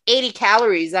it's like 80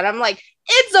 calories. And I'm like,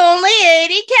 it's only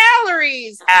 80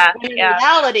 calories. In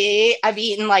reality, I've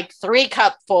eaten like 3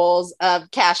 cupfuls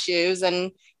of cashews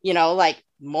and, like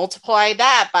multiply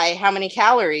that by how many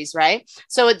calories, right?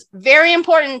 So it's very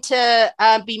important to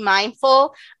be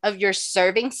mindful of your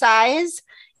serving size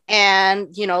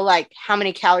and, like how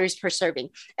many calories per serving.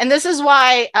 And this is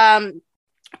why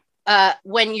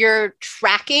when you're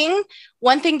tracking,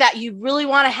 one thing that you really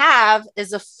want to have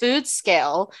is a food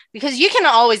scale, because you can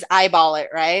always eyeball it,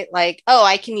 right? Like, oh,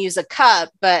 I can use a cup,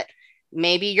 but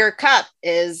maybe your cup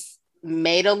is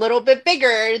made a little bit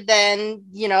bigger than,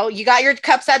 you got your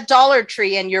cups at Dollar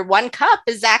Tree and your 1 cup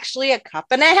is actually a cup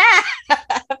and a half.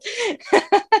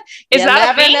 Is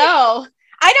that never know.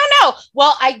 I don't know.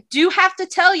 Well, I do have to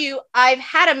tell you, I've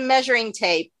had a measuring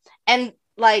tape, and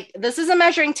like, this is a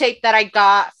measuring tape that I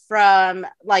got from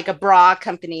like a bra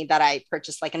company that I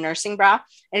purchased, like a nursing bra.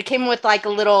 And it came with like a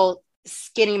little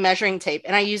skinny measuring tape,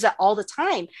 and I use it all the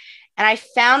time. And I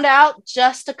found out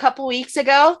just a couple weeks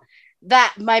ago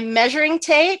that my measuring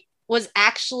tape was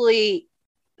actually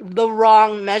the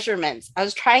wrong measurements. I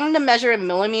was trying to measure in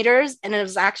millimeters and it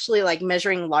was actually like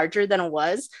measuring larger than it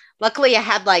was. Luckily, I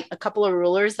had like a couple of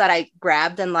rulers that I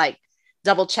grabbed and like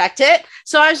double checked it.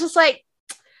 So I was just like,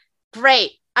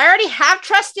 great. I already have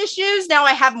trust issues. Now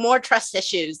I have more trust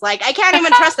issues. Like I can't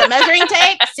even trust the measuring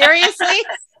tape. Seriously.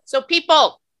 So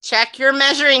people, check your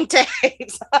measuring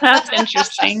tapes. That's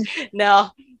interesting. No.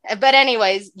 But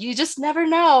anyways, you just never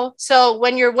know. So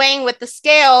when you're weighing with the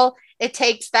scale, it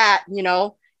takes that,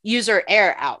 user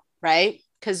error out, right?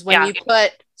 Because when you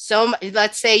put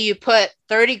let's say you put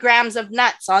 30 grams of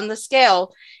nuts on the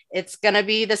scale, it's going to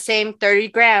be the same 30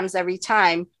 grams every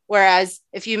time. Whereas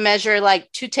if you measure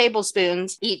like 2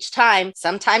 tablespoons each time,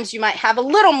 sometimes you might have a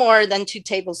little more than 2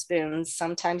 tablespoons.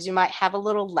 Sometimes you might have a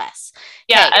little less.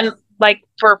 Yeah. Okay. And like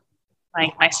for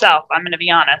like myself, I'm going to be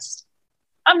honest.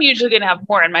 I'm usually going to have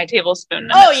more in my tablespoon.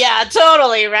 Oh, yeah,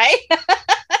 totally, right?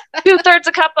 2/3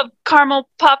 a cup of caramel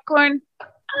popcorn.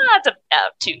 That's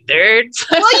about 2/3.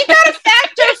 Well, you got to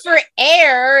factor for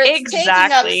air. It's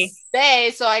exactly. Taking up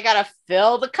space, so I got to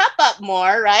fill the cup up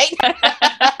more, right?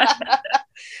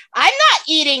 I'm not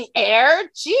eating air.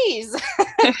 Jeez.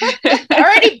 I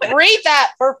already breathe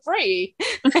that for free.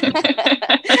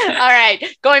 All right.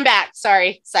 Going back.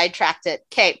 Sorry. Sidetracked it.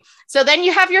 Okay. So then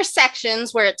you have your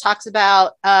sections where it talks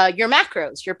about your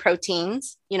macros, your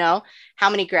proteins, how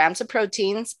many grams of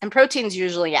proteins, and proteins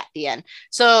usually at the end.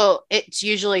 So it's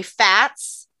usually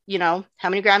fats, how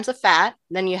many grams of fat.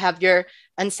 Then you have your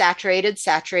unsaturated,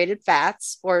 saturated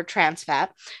fats or trans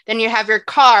fat. Then you have your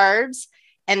carbs,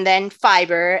 and then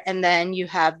fiber, and then you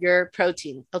have your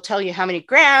protein. It'll tell you how many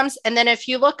grams. And then if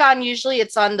you look on, usually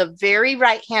it's on the very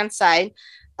right-hand side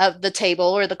of the table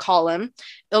or the column,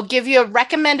 it'll give you a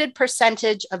recommended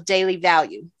percentage of daily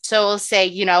value. So it'll say,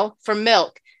 for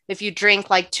milk, If you drink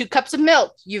like 2 cups of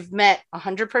milk, you've met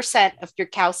 100% of your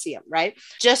calcium, right?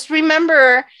 Just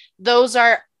remember, those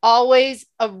are always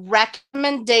a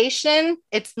recommendation.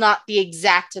 It's not the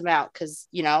exact amount because,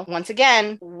 once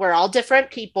again, we're all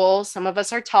different people. Some of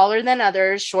us are taller than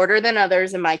others, shorter than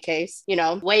others, in my case,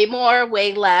 way more,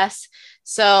 way less.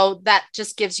 So that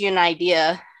just gives you an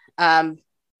idea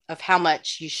of how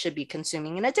much you should be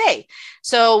consuming in a day.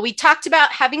 So we talked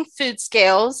about having food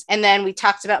scales, and then we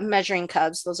talked about measuring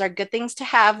cups. Those are good things to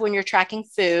have when you're tracking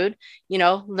food,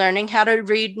 learning how to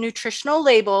read nutritional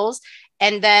labels.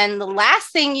 And then the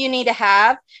last thing you need to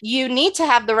have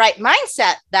the right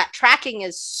mindset that tracking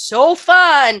is so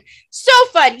fun.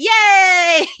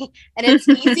 Yay. And it's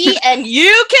easy and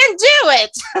you can do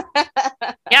it.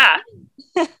 Yeah.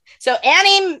 So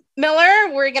Annie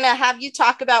Miller, we're going to have you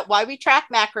talk about why we track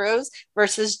macros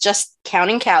versus just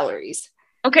counting calories.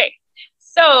 Okay.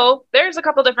 So there's a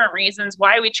couple different reasons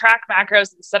why we track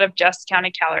macros instead of just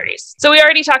counting calories. So we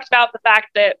already talked about the fact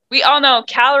that we all know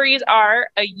calories are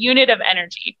a unit of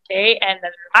energy, okay? And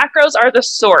the macros are the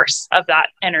source of that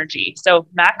energy. So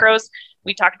macros,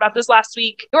 we talked about this last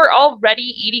week. You're already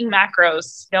eating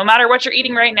macros. No matter what you're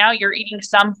eating right now, you're eating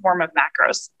some form of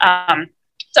macros.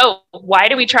 So why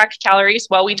do we track calories?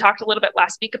 Well, we talked a little bit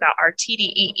last week about our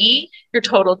TDEE, your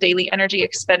total daily energy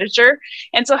expenditure.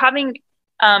 And so having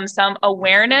some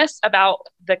awareness about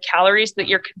the calories that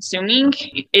you're consuming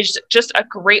is just a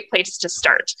great place to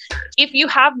start. If you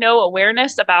have no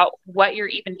awareness about what you're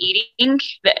even eating,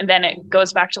 then it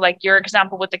goes back to like your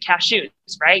example with the cashews,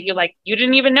 right? You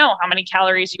didn't even know how many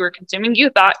calories you were consuming.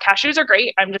 You thought cashews are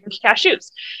great. I'm just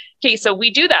cashews. Okay, so we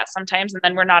do that sometimes, and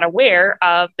then we're not aware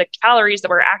of the calories that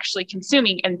we're actually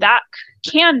consuming. And that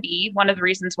can be one of the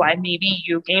reasons why maybe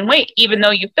you gain weight, even though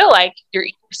you feel like you're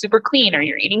eating super clean or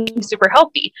you're eating super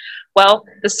healthy. Well,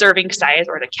 the serving size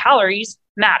or the calories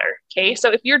matter. Okay,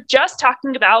 so if you're just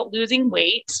talking about losing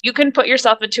weight, you can put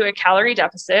yourself into a calorie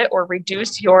deficit or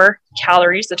reduce your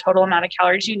calories, the total amount of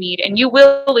calories you need, and you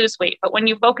will lose weight. But when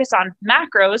you focus on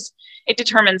macros, it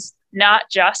determines not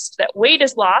just that weight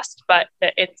is lost, but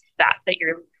that it's that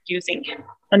you're using.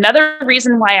 Another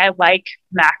reason why I like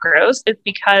macros is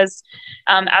because,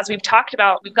 as we've talked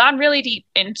about, we've gone really deep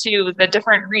into the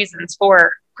different reasons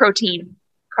for protein,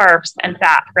 carbs, and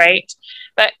fat, right?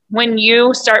 But when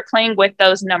you start playing with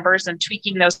those numbers and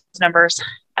tweaking those numbers,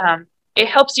 it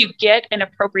helps you get an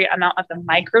appropriate amount of the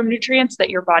micronutrients that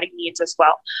your body needs as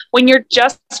well. When you're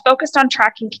just focused on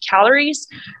tracking calories,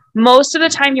 most of the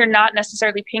time you're not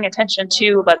necessarily paying attention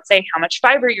to, let's say, how much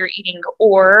fiber you're eating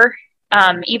or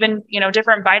even,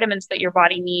 different vitamins that your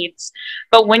body needs.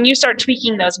 But when you start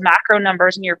tweaking those macro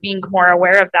numbers and you're being more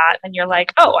aware of that, and you're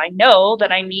like, oh, I know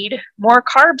that I need more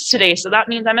carbs today. So that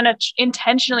means I'm going to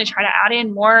intentionally try to add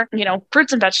in more,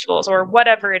 fruits and vegetables or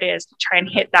whatever it is to try and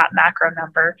hit that macro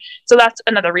number. So that's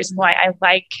another reason why I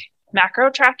like macro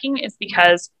tracking, is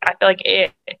because I feel like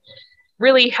it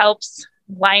really helps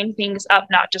line things up,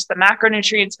 not just the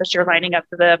macronutrients, but you're lining up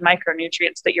the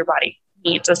micronutrients that your body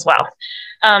needs as well.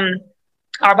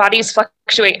 Our bodies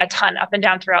fluctuate a ton up and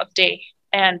down throughout the day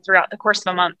and throughout the course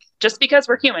of a month. Just because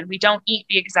we're human, we don't eat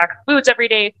the exact foods every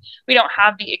day. We don't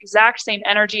have the exact same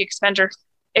energy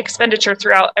expenditure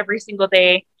throughout every single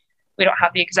day. We don't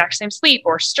have the exact same sleep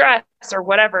or stress or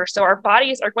whatever. So our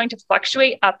bodies are going to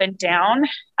fluctuate up and down,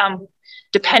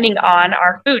 depending on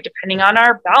our food, depending on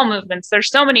our bowel movements. There's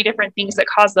so many different things that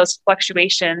cause those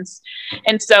fluctuations.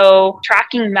 And so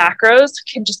tracking macros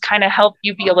can just kind of help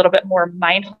you be a little bit more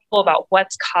mindful about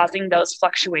what's causing those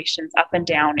fluctuations up and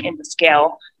down in the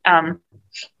scale.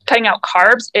 Cutting out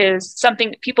carbs is something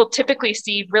that people typically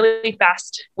see really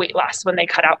fast weight loss when they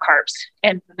cut out carbs.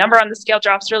 And the number on the scale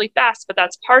drops really fast, but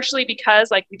that's partially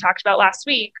because, like we talked about last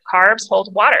week, carbs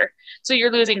hold water. So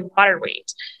you're losing water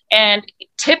weight. And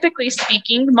typically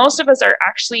speaking, most of us are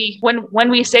actually, when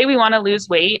we say we want to lose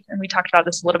weight, and we talked about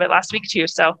this a little bit last week too,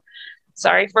 so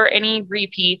sorry for any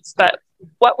repeats, but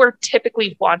what we're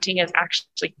typically wanting is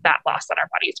actually fat loss on our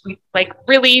bodies. We like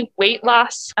really weight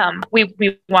loss. We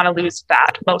want to lose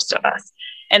fat, most of us.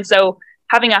 And so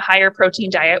having a higher protein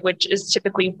diet, which is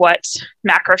typically what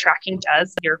macro tracking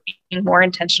does, you're being more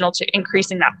intentional to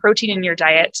increasing that protein in your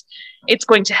diet. It's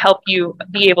going to help you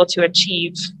be able to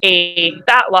achieve a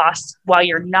fat loss while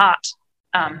you're not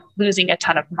losing a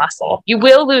ton of muscle. You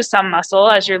will lose some muscle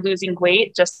as you're losing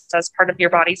weight, just as part of your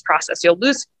body's process. You'll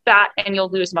lose fat and you'll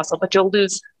lose muscle, but you'll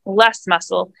lose less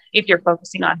muscle if you're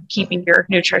focusing on keeping your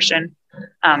nutrition,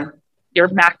 your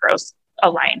macros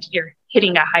aligned. You're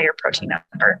hitting a higher protein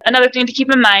number. Another thing to keep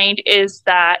in mind is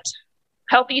that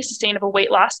healthy, sustainable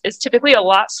weight loss is typically a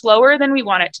lot slower than we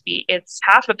want it to be. It's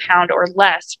 0.5 pound or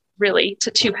less, really,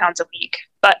 to 2 pounds a week.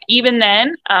 But even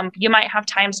then, you might have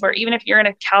times where even if you're in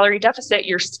a calorie deficit,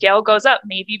 your scale goes up,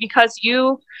 maybe because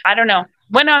you, I don't know,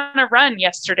 went on a run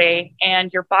yesterday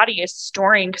and your body is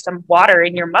storing some water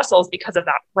in your muscles because of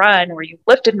that run, or you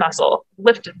lifted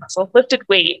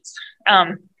weights.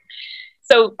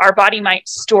 So our body might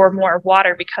store more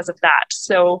water because of that.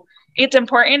 So it's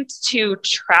important to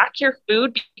track your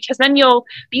food, because then you'll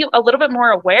be a little bit more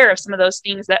aware of some of those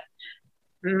things that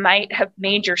might have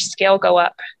made your scale go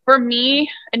up. For me,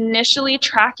 initially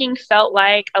tracking felt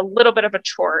like a little bit of a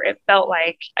chore. It felt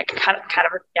like a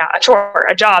a chore,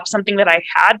 a job, something that I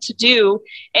had to do.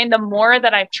 And the more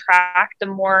that I've tracked, the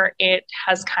more it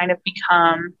has kind of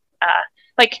become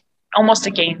like almost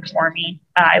a game for me.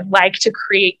 I like to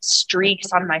create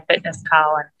streaks on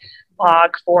MyFitnessPal and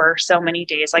log for so many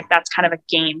days. Like that's kind of a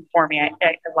game for me.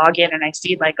 I log in and I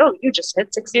see like, oh, you just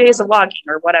hit 60 days of logging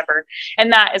or whatever.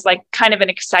 And that is like kind of an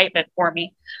excitement for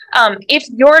me. If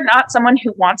you're not someone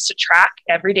who wants to track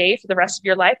every day for the rest of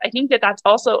your life, I think that that's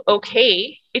also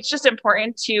okay. It's just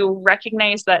important to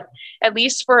recognize that at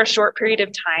least for a short period of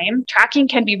time, tracking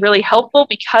can be really helpful,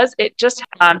 because it just,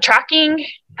 tracking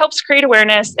helps create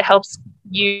awareness. It helps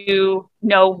you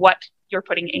know what you're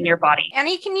putting in your body.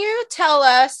 Annie, can you tell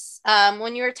us,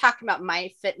 when you were talking about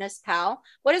MyFitnessPal,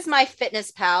 what is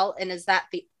MyFitnessPal, and is that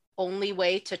the only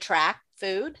way to track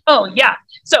food? Oh yeah.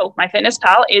 So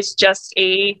MyFitnessPal is just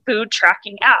a food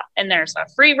tracking app, and there's a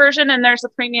free version and there's a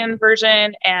premium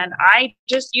version. And I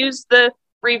just use the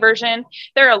free version.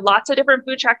 There are lots of different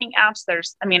food tracking apps.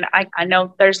 I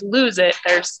know there's Lose It,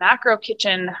 there's Macro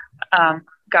Kitchen.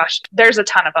 There's a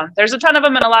ton of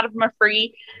them. And a lot of them are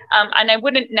free. And I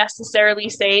wouldn't necessarily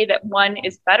say that one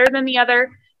is better than the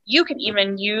other. You can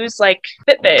even use like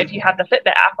Fitbit. If you have the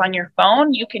Fitbit app on your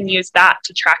phone, you can use that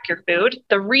to track your food.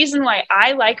 The reason why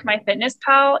I like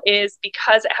MyFitnessPal is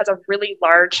because it has a really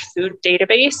large food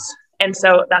database. And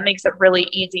so that makes it really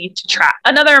easy to track.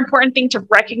 Another important thing to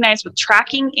recognize with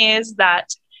tracking is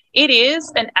that it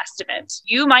is an estimate.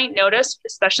 You might notice,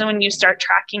 especially when you start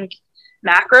tracking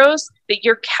macros, that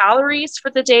your calories for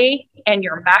the day and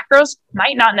your macros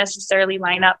might not necessarily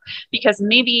line up, because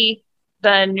maybe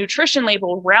the nutrition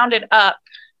label rounded up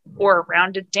or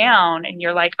rounded down, and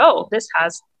you're like, oh, this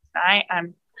has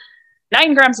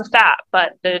 9 grams of fat,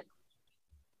 but the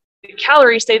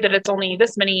calories say that it's only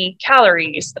this many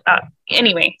calories.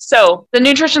 Anyway, so the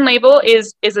nutrition label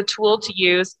is a tool to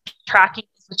use. Tracking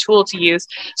is a tool to use.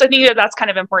 So I think that that's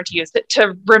kind of important to use.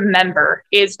 To remember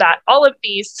is that all of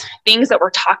these things that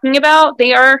we're talking about,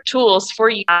 they are tools for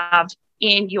you to have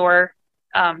in your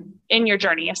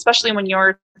journey, especially when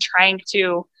you're trying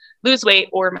to lose weight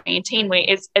or maintain weight.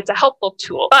 It's a helpful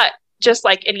tool. But just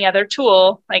like any other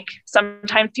tool, like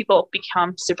sometimes people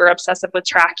become super obsessive with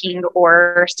tracking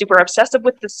or super obsessive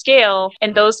with the scale,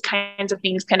 and those kinds of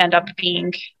things can end up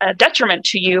being a detriment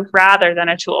to you rather than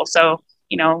a tool. So,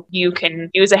 you can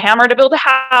use a hammer to build a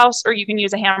house, or you can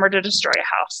use a hammer to destroy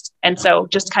a house. And so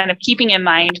just kind of keeping in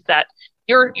mind that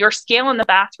your scale in the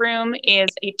bathroom is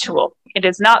a tool. It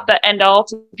is not the end all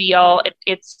to be all.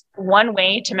 It's one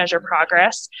way to measure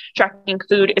progress. Tracking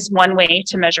food is one way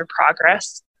to measure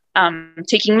progress.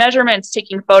 Taking measurements,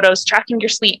 taking photos, tracking your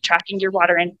sleep, tracking your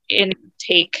water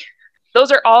intake.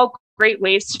 Those are all great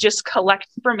ways to just collect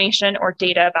information or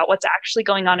data about what's actually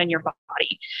going on in your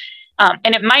body.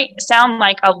 And it might sound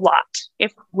like a lot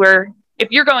if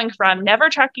you're going from never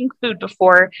tracking food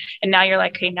before, and now you're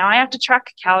like, hey, now I have to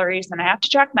track calories, and I have to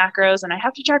track macros, and I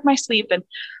have to track my sleep. And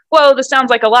whoa, this sounds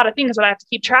like a lot of things that I have to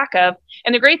keep track of.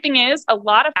 And the great thing is, a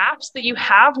lot of apps that you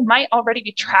have might already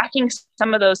be tracking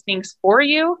some of those things for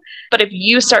you. But if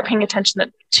you start paying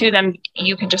attention to them,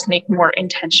 you can just make more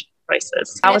intentional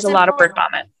choices. That was a lot of word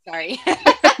vomit. Sorry.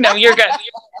 No, you're good.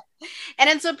 And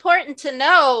it's important to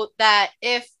know that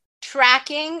if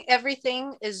tracking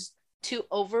everything is too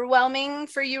overwhelming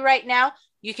for you right now,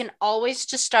 you can always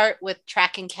just start with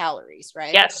tracking calories,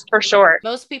 right? Yes, for sure.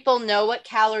 Most people know what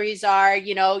calories are.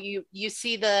 You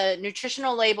see the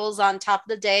nutritional labels on top of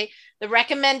the day. The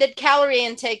recommended calorie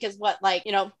intake is what,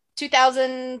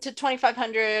 2,000 to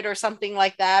 2,500 or something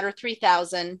like that, or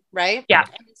 3,000, right? Yeah.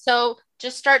 So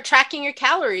just start tracking your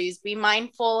calories. Be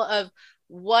mindful of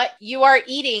what you are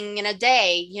eating in a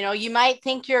day. You might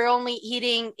think you're only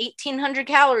eating 1,800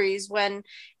 calories when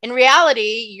in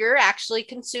reality, you're actually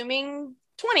consuming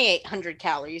 2,800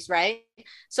 calories, right?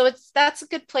 So that's a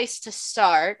good place to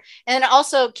start. And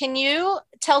also, can you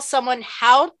tell someone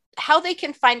how they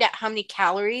can find out how many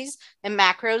calories and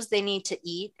macros they need to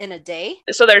eat in a day?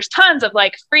 So there's tons of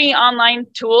free online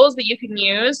tools that you can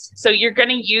use. So you're going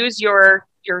to use your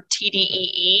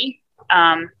TDEE.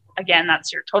 Again,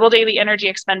 that's your total daily energy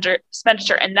expenditure.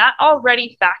 And that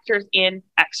already factors in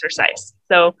exercise.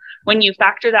 So when you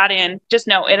factor that in, just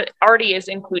know it already is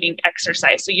including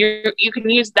exercise. So you can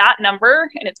use that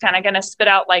number, and it's kind of going to spit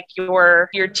out like your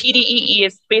TDEE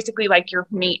is basically like your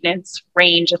maintenance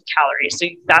range of calories. So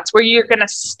that's where you're going to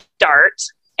start.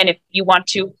 And if you want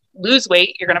to lose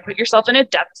weight, you're going to put yourself in a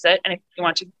deficit. And if you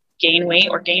want to gain weight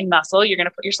or gain muscle, you're going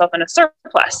to put yourself in a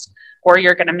surplus, or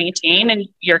you're going to maintain and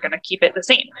you're going to keep it the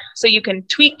same. So you can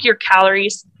tweak your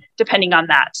calories depending on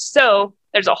that. So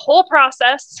there's a whole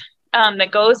process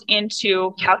that goes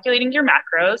into calculating your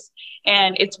macros,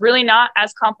 and it's really not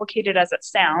as complicated as it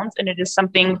sounds. And it is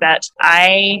something that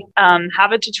I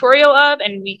have a tutorial of,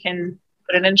 and we can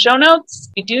put it in show notes.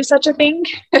 We do such a thing.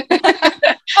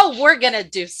 Oh, we're going to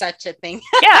do such a thing.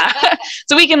 Yeah.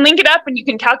 So we can link it up and you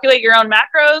can calculate your own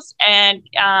macros, and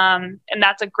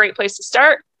that's a great place to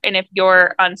start. And if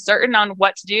you're uncertain on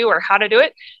what to do or how to do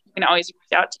it, you can always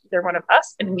reach out to either one of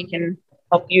us and we can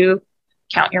help you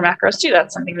count your macros too.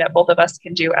 That's something that both of us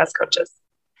can do as coaches.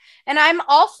 And I'm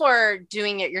all for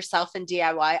doing it yourself in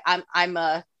DIY. I'm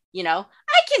a,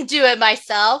 I can do it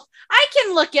myself. I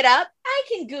can look it up. I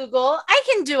can Google. I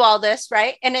can do all this,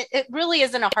 right? And it really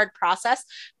isn't a hard process,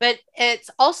 but it's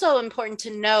also important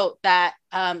to note that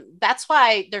that's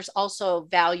why there's also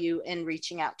value in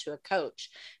reaching out to a coach,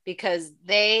 because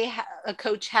a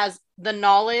coach has the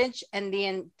knowledge and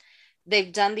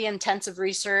they've done the intensive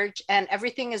research, and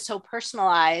everything is so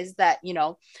personalized that, you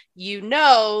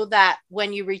know that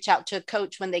when you reach out to a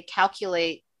coach, when they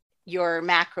calculate your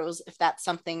macros, if that's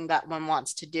something that one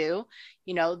wants to do,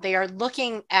 they are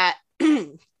looking at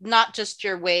not just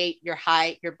your weight, your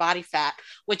height, your body fat,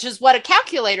 which is what a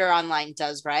calculator online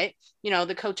does, right?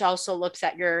 The coach also looks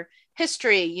at your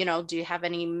history. Do you have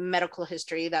any medical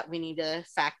history that we need to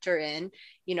factor in?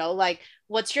 Like,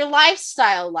 what's your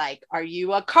lifestyle like? Are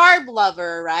you a carb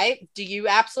lover, right? Do you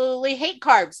absolutely hate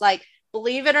carbs? Like,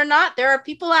 believe it or not, there are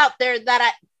people out there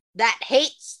that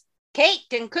hates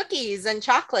cake and cookies and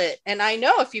chocolate. And I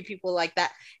know a few people like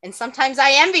that. And sometimes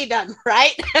I envy them,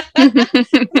 right?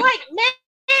 Like,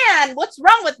 man, what's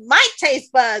wrong with my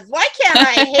taste buds? Why can't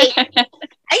I hate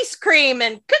ice cream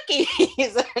and cookies?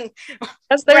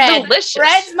 Because they're delicious.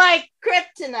 Bread's my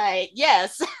kryptonite.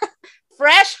 Yes.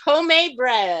 Fresh homemade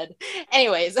bread.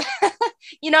 Anyways,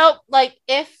 like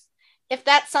if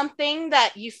that's something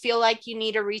that you feel like you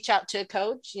need to reach out to a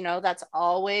coach, that's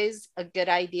always a good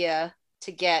idea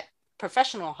to get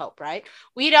professional help, right?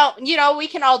 We don't, we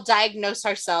can all diagnose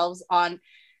ourselves on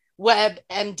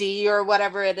WebMD or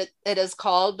whatever it is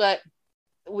called, but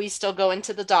we still go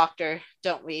into the doctor,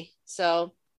 don't we?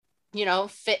 So,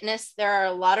 fitness, there are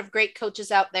a lot of great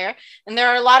coaches out there, and there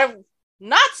are a lot of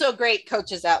not so great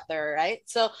coaches out there, right?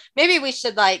 So maybe we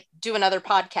should do another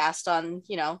podcast on,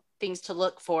 things to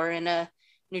look for in a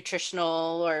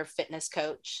nutritional or fitness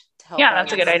coach to help. Yeah,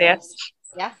 that's a good idea.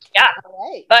 Yeah. All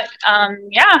right. But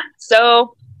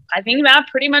so I think that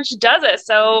pretty much does it.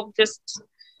 So just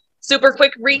super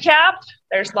quick recap.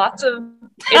 There's lots of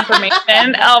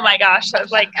information. Oh my gosh, I was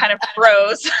kind of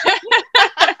froze.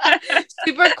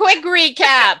 Super quick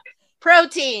recap.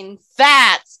 Protein,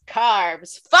 fats,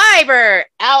 carbs, fiber,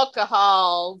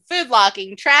 alcohol, food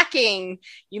locking, tracking.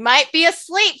 You might be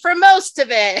asleep for most of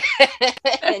it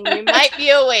and you might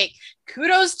be awake.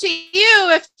 Kudos to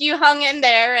you if you hung in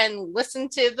there and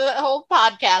listened to the whole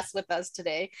podcast with us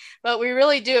today. But we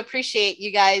really do appreciate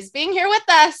you guys being here with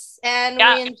us. And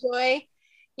we enjoy,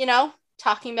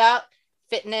 talking about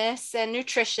fitness and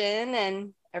nutrition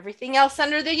and everything else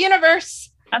under the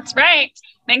universe. That's right.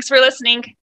 Thanks for listening.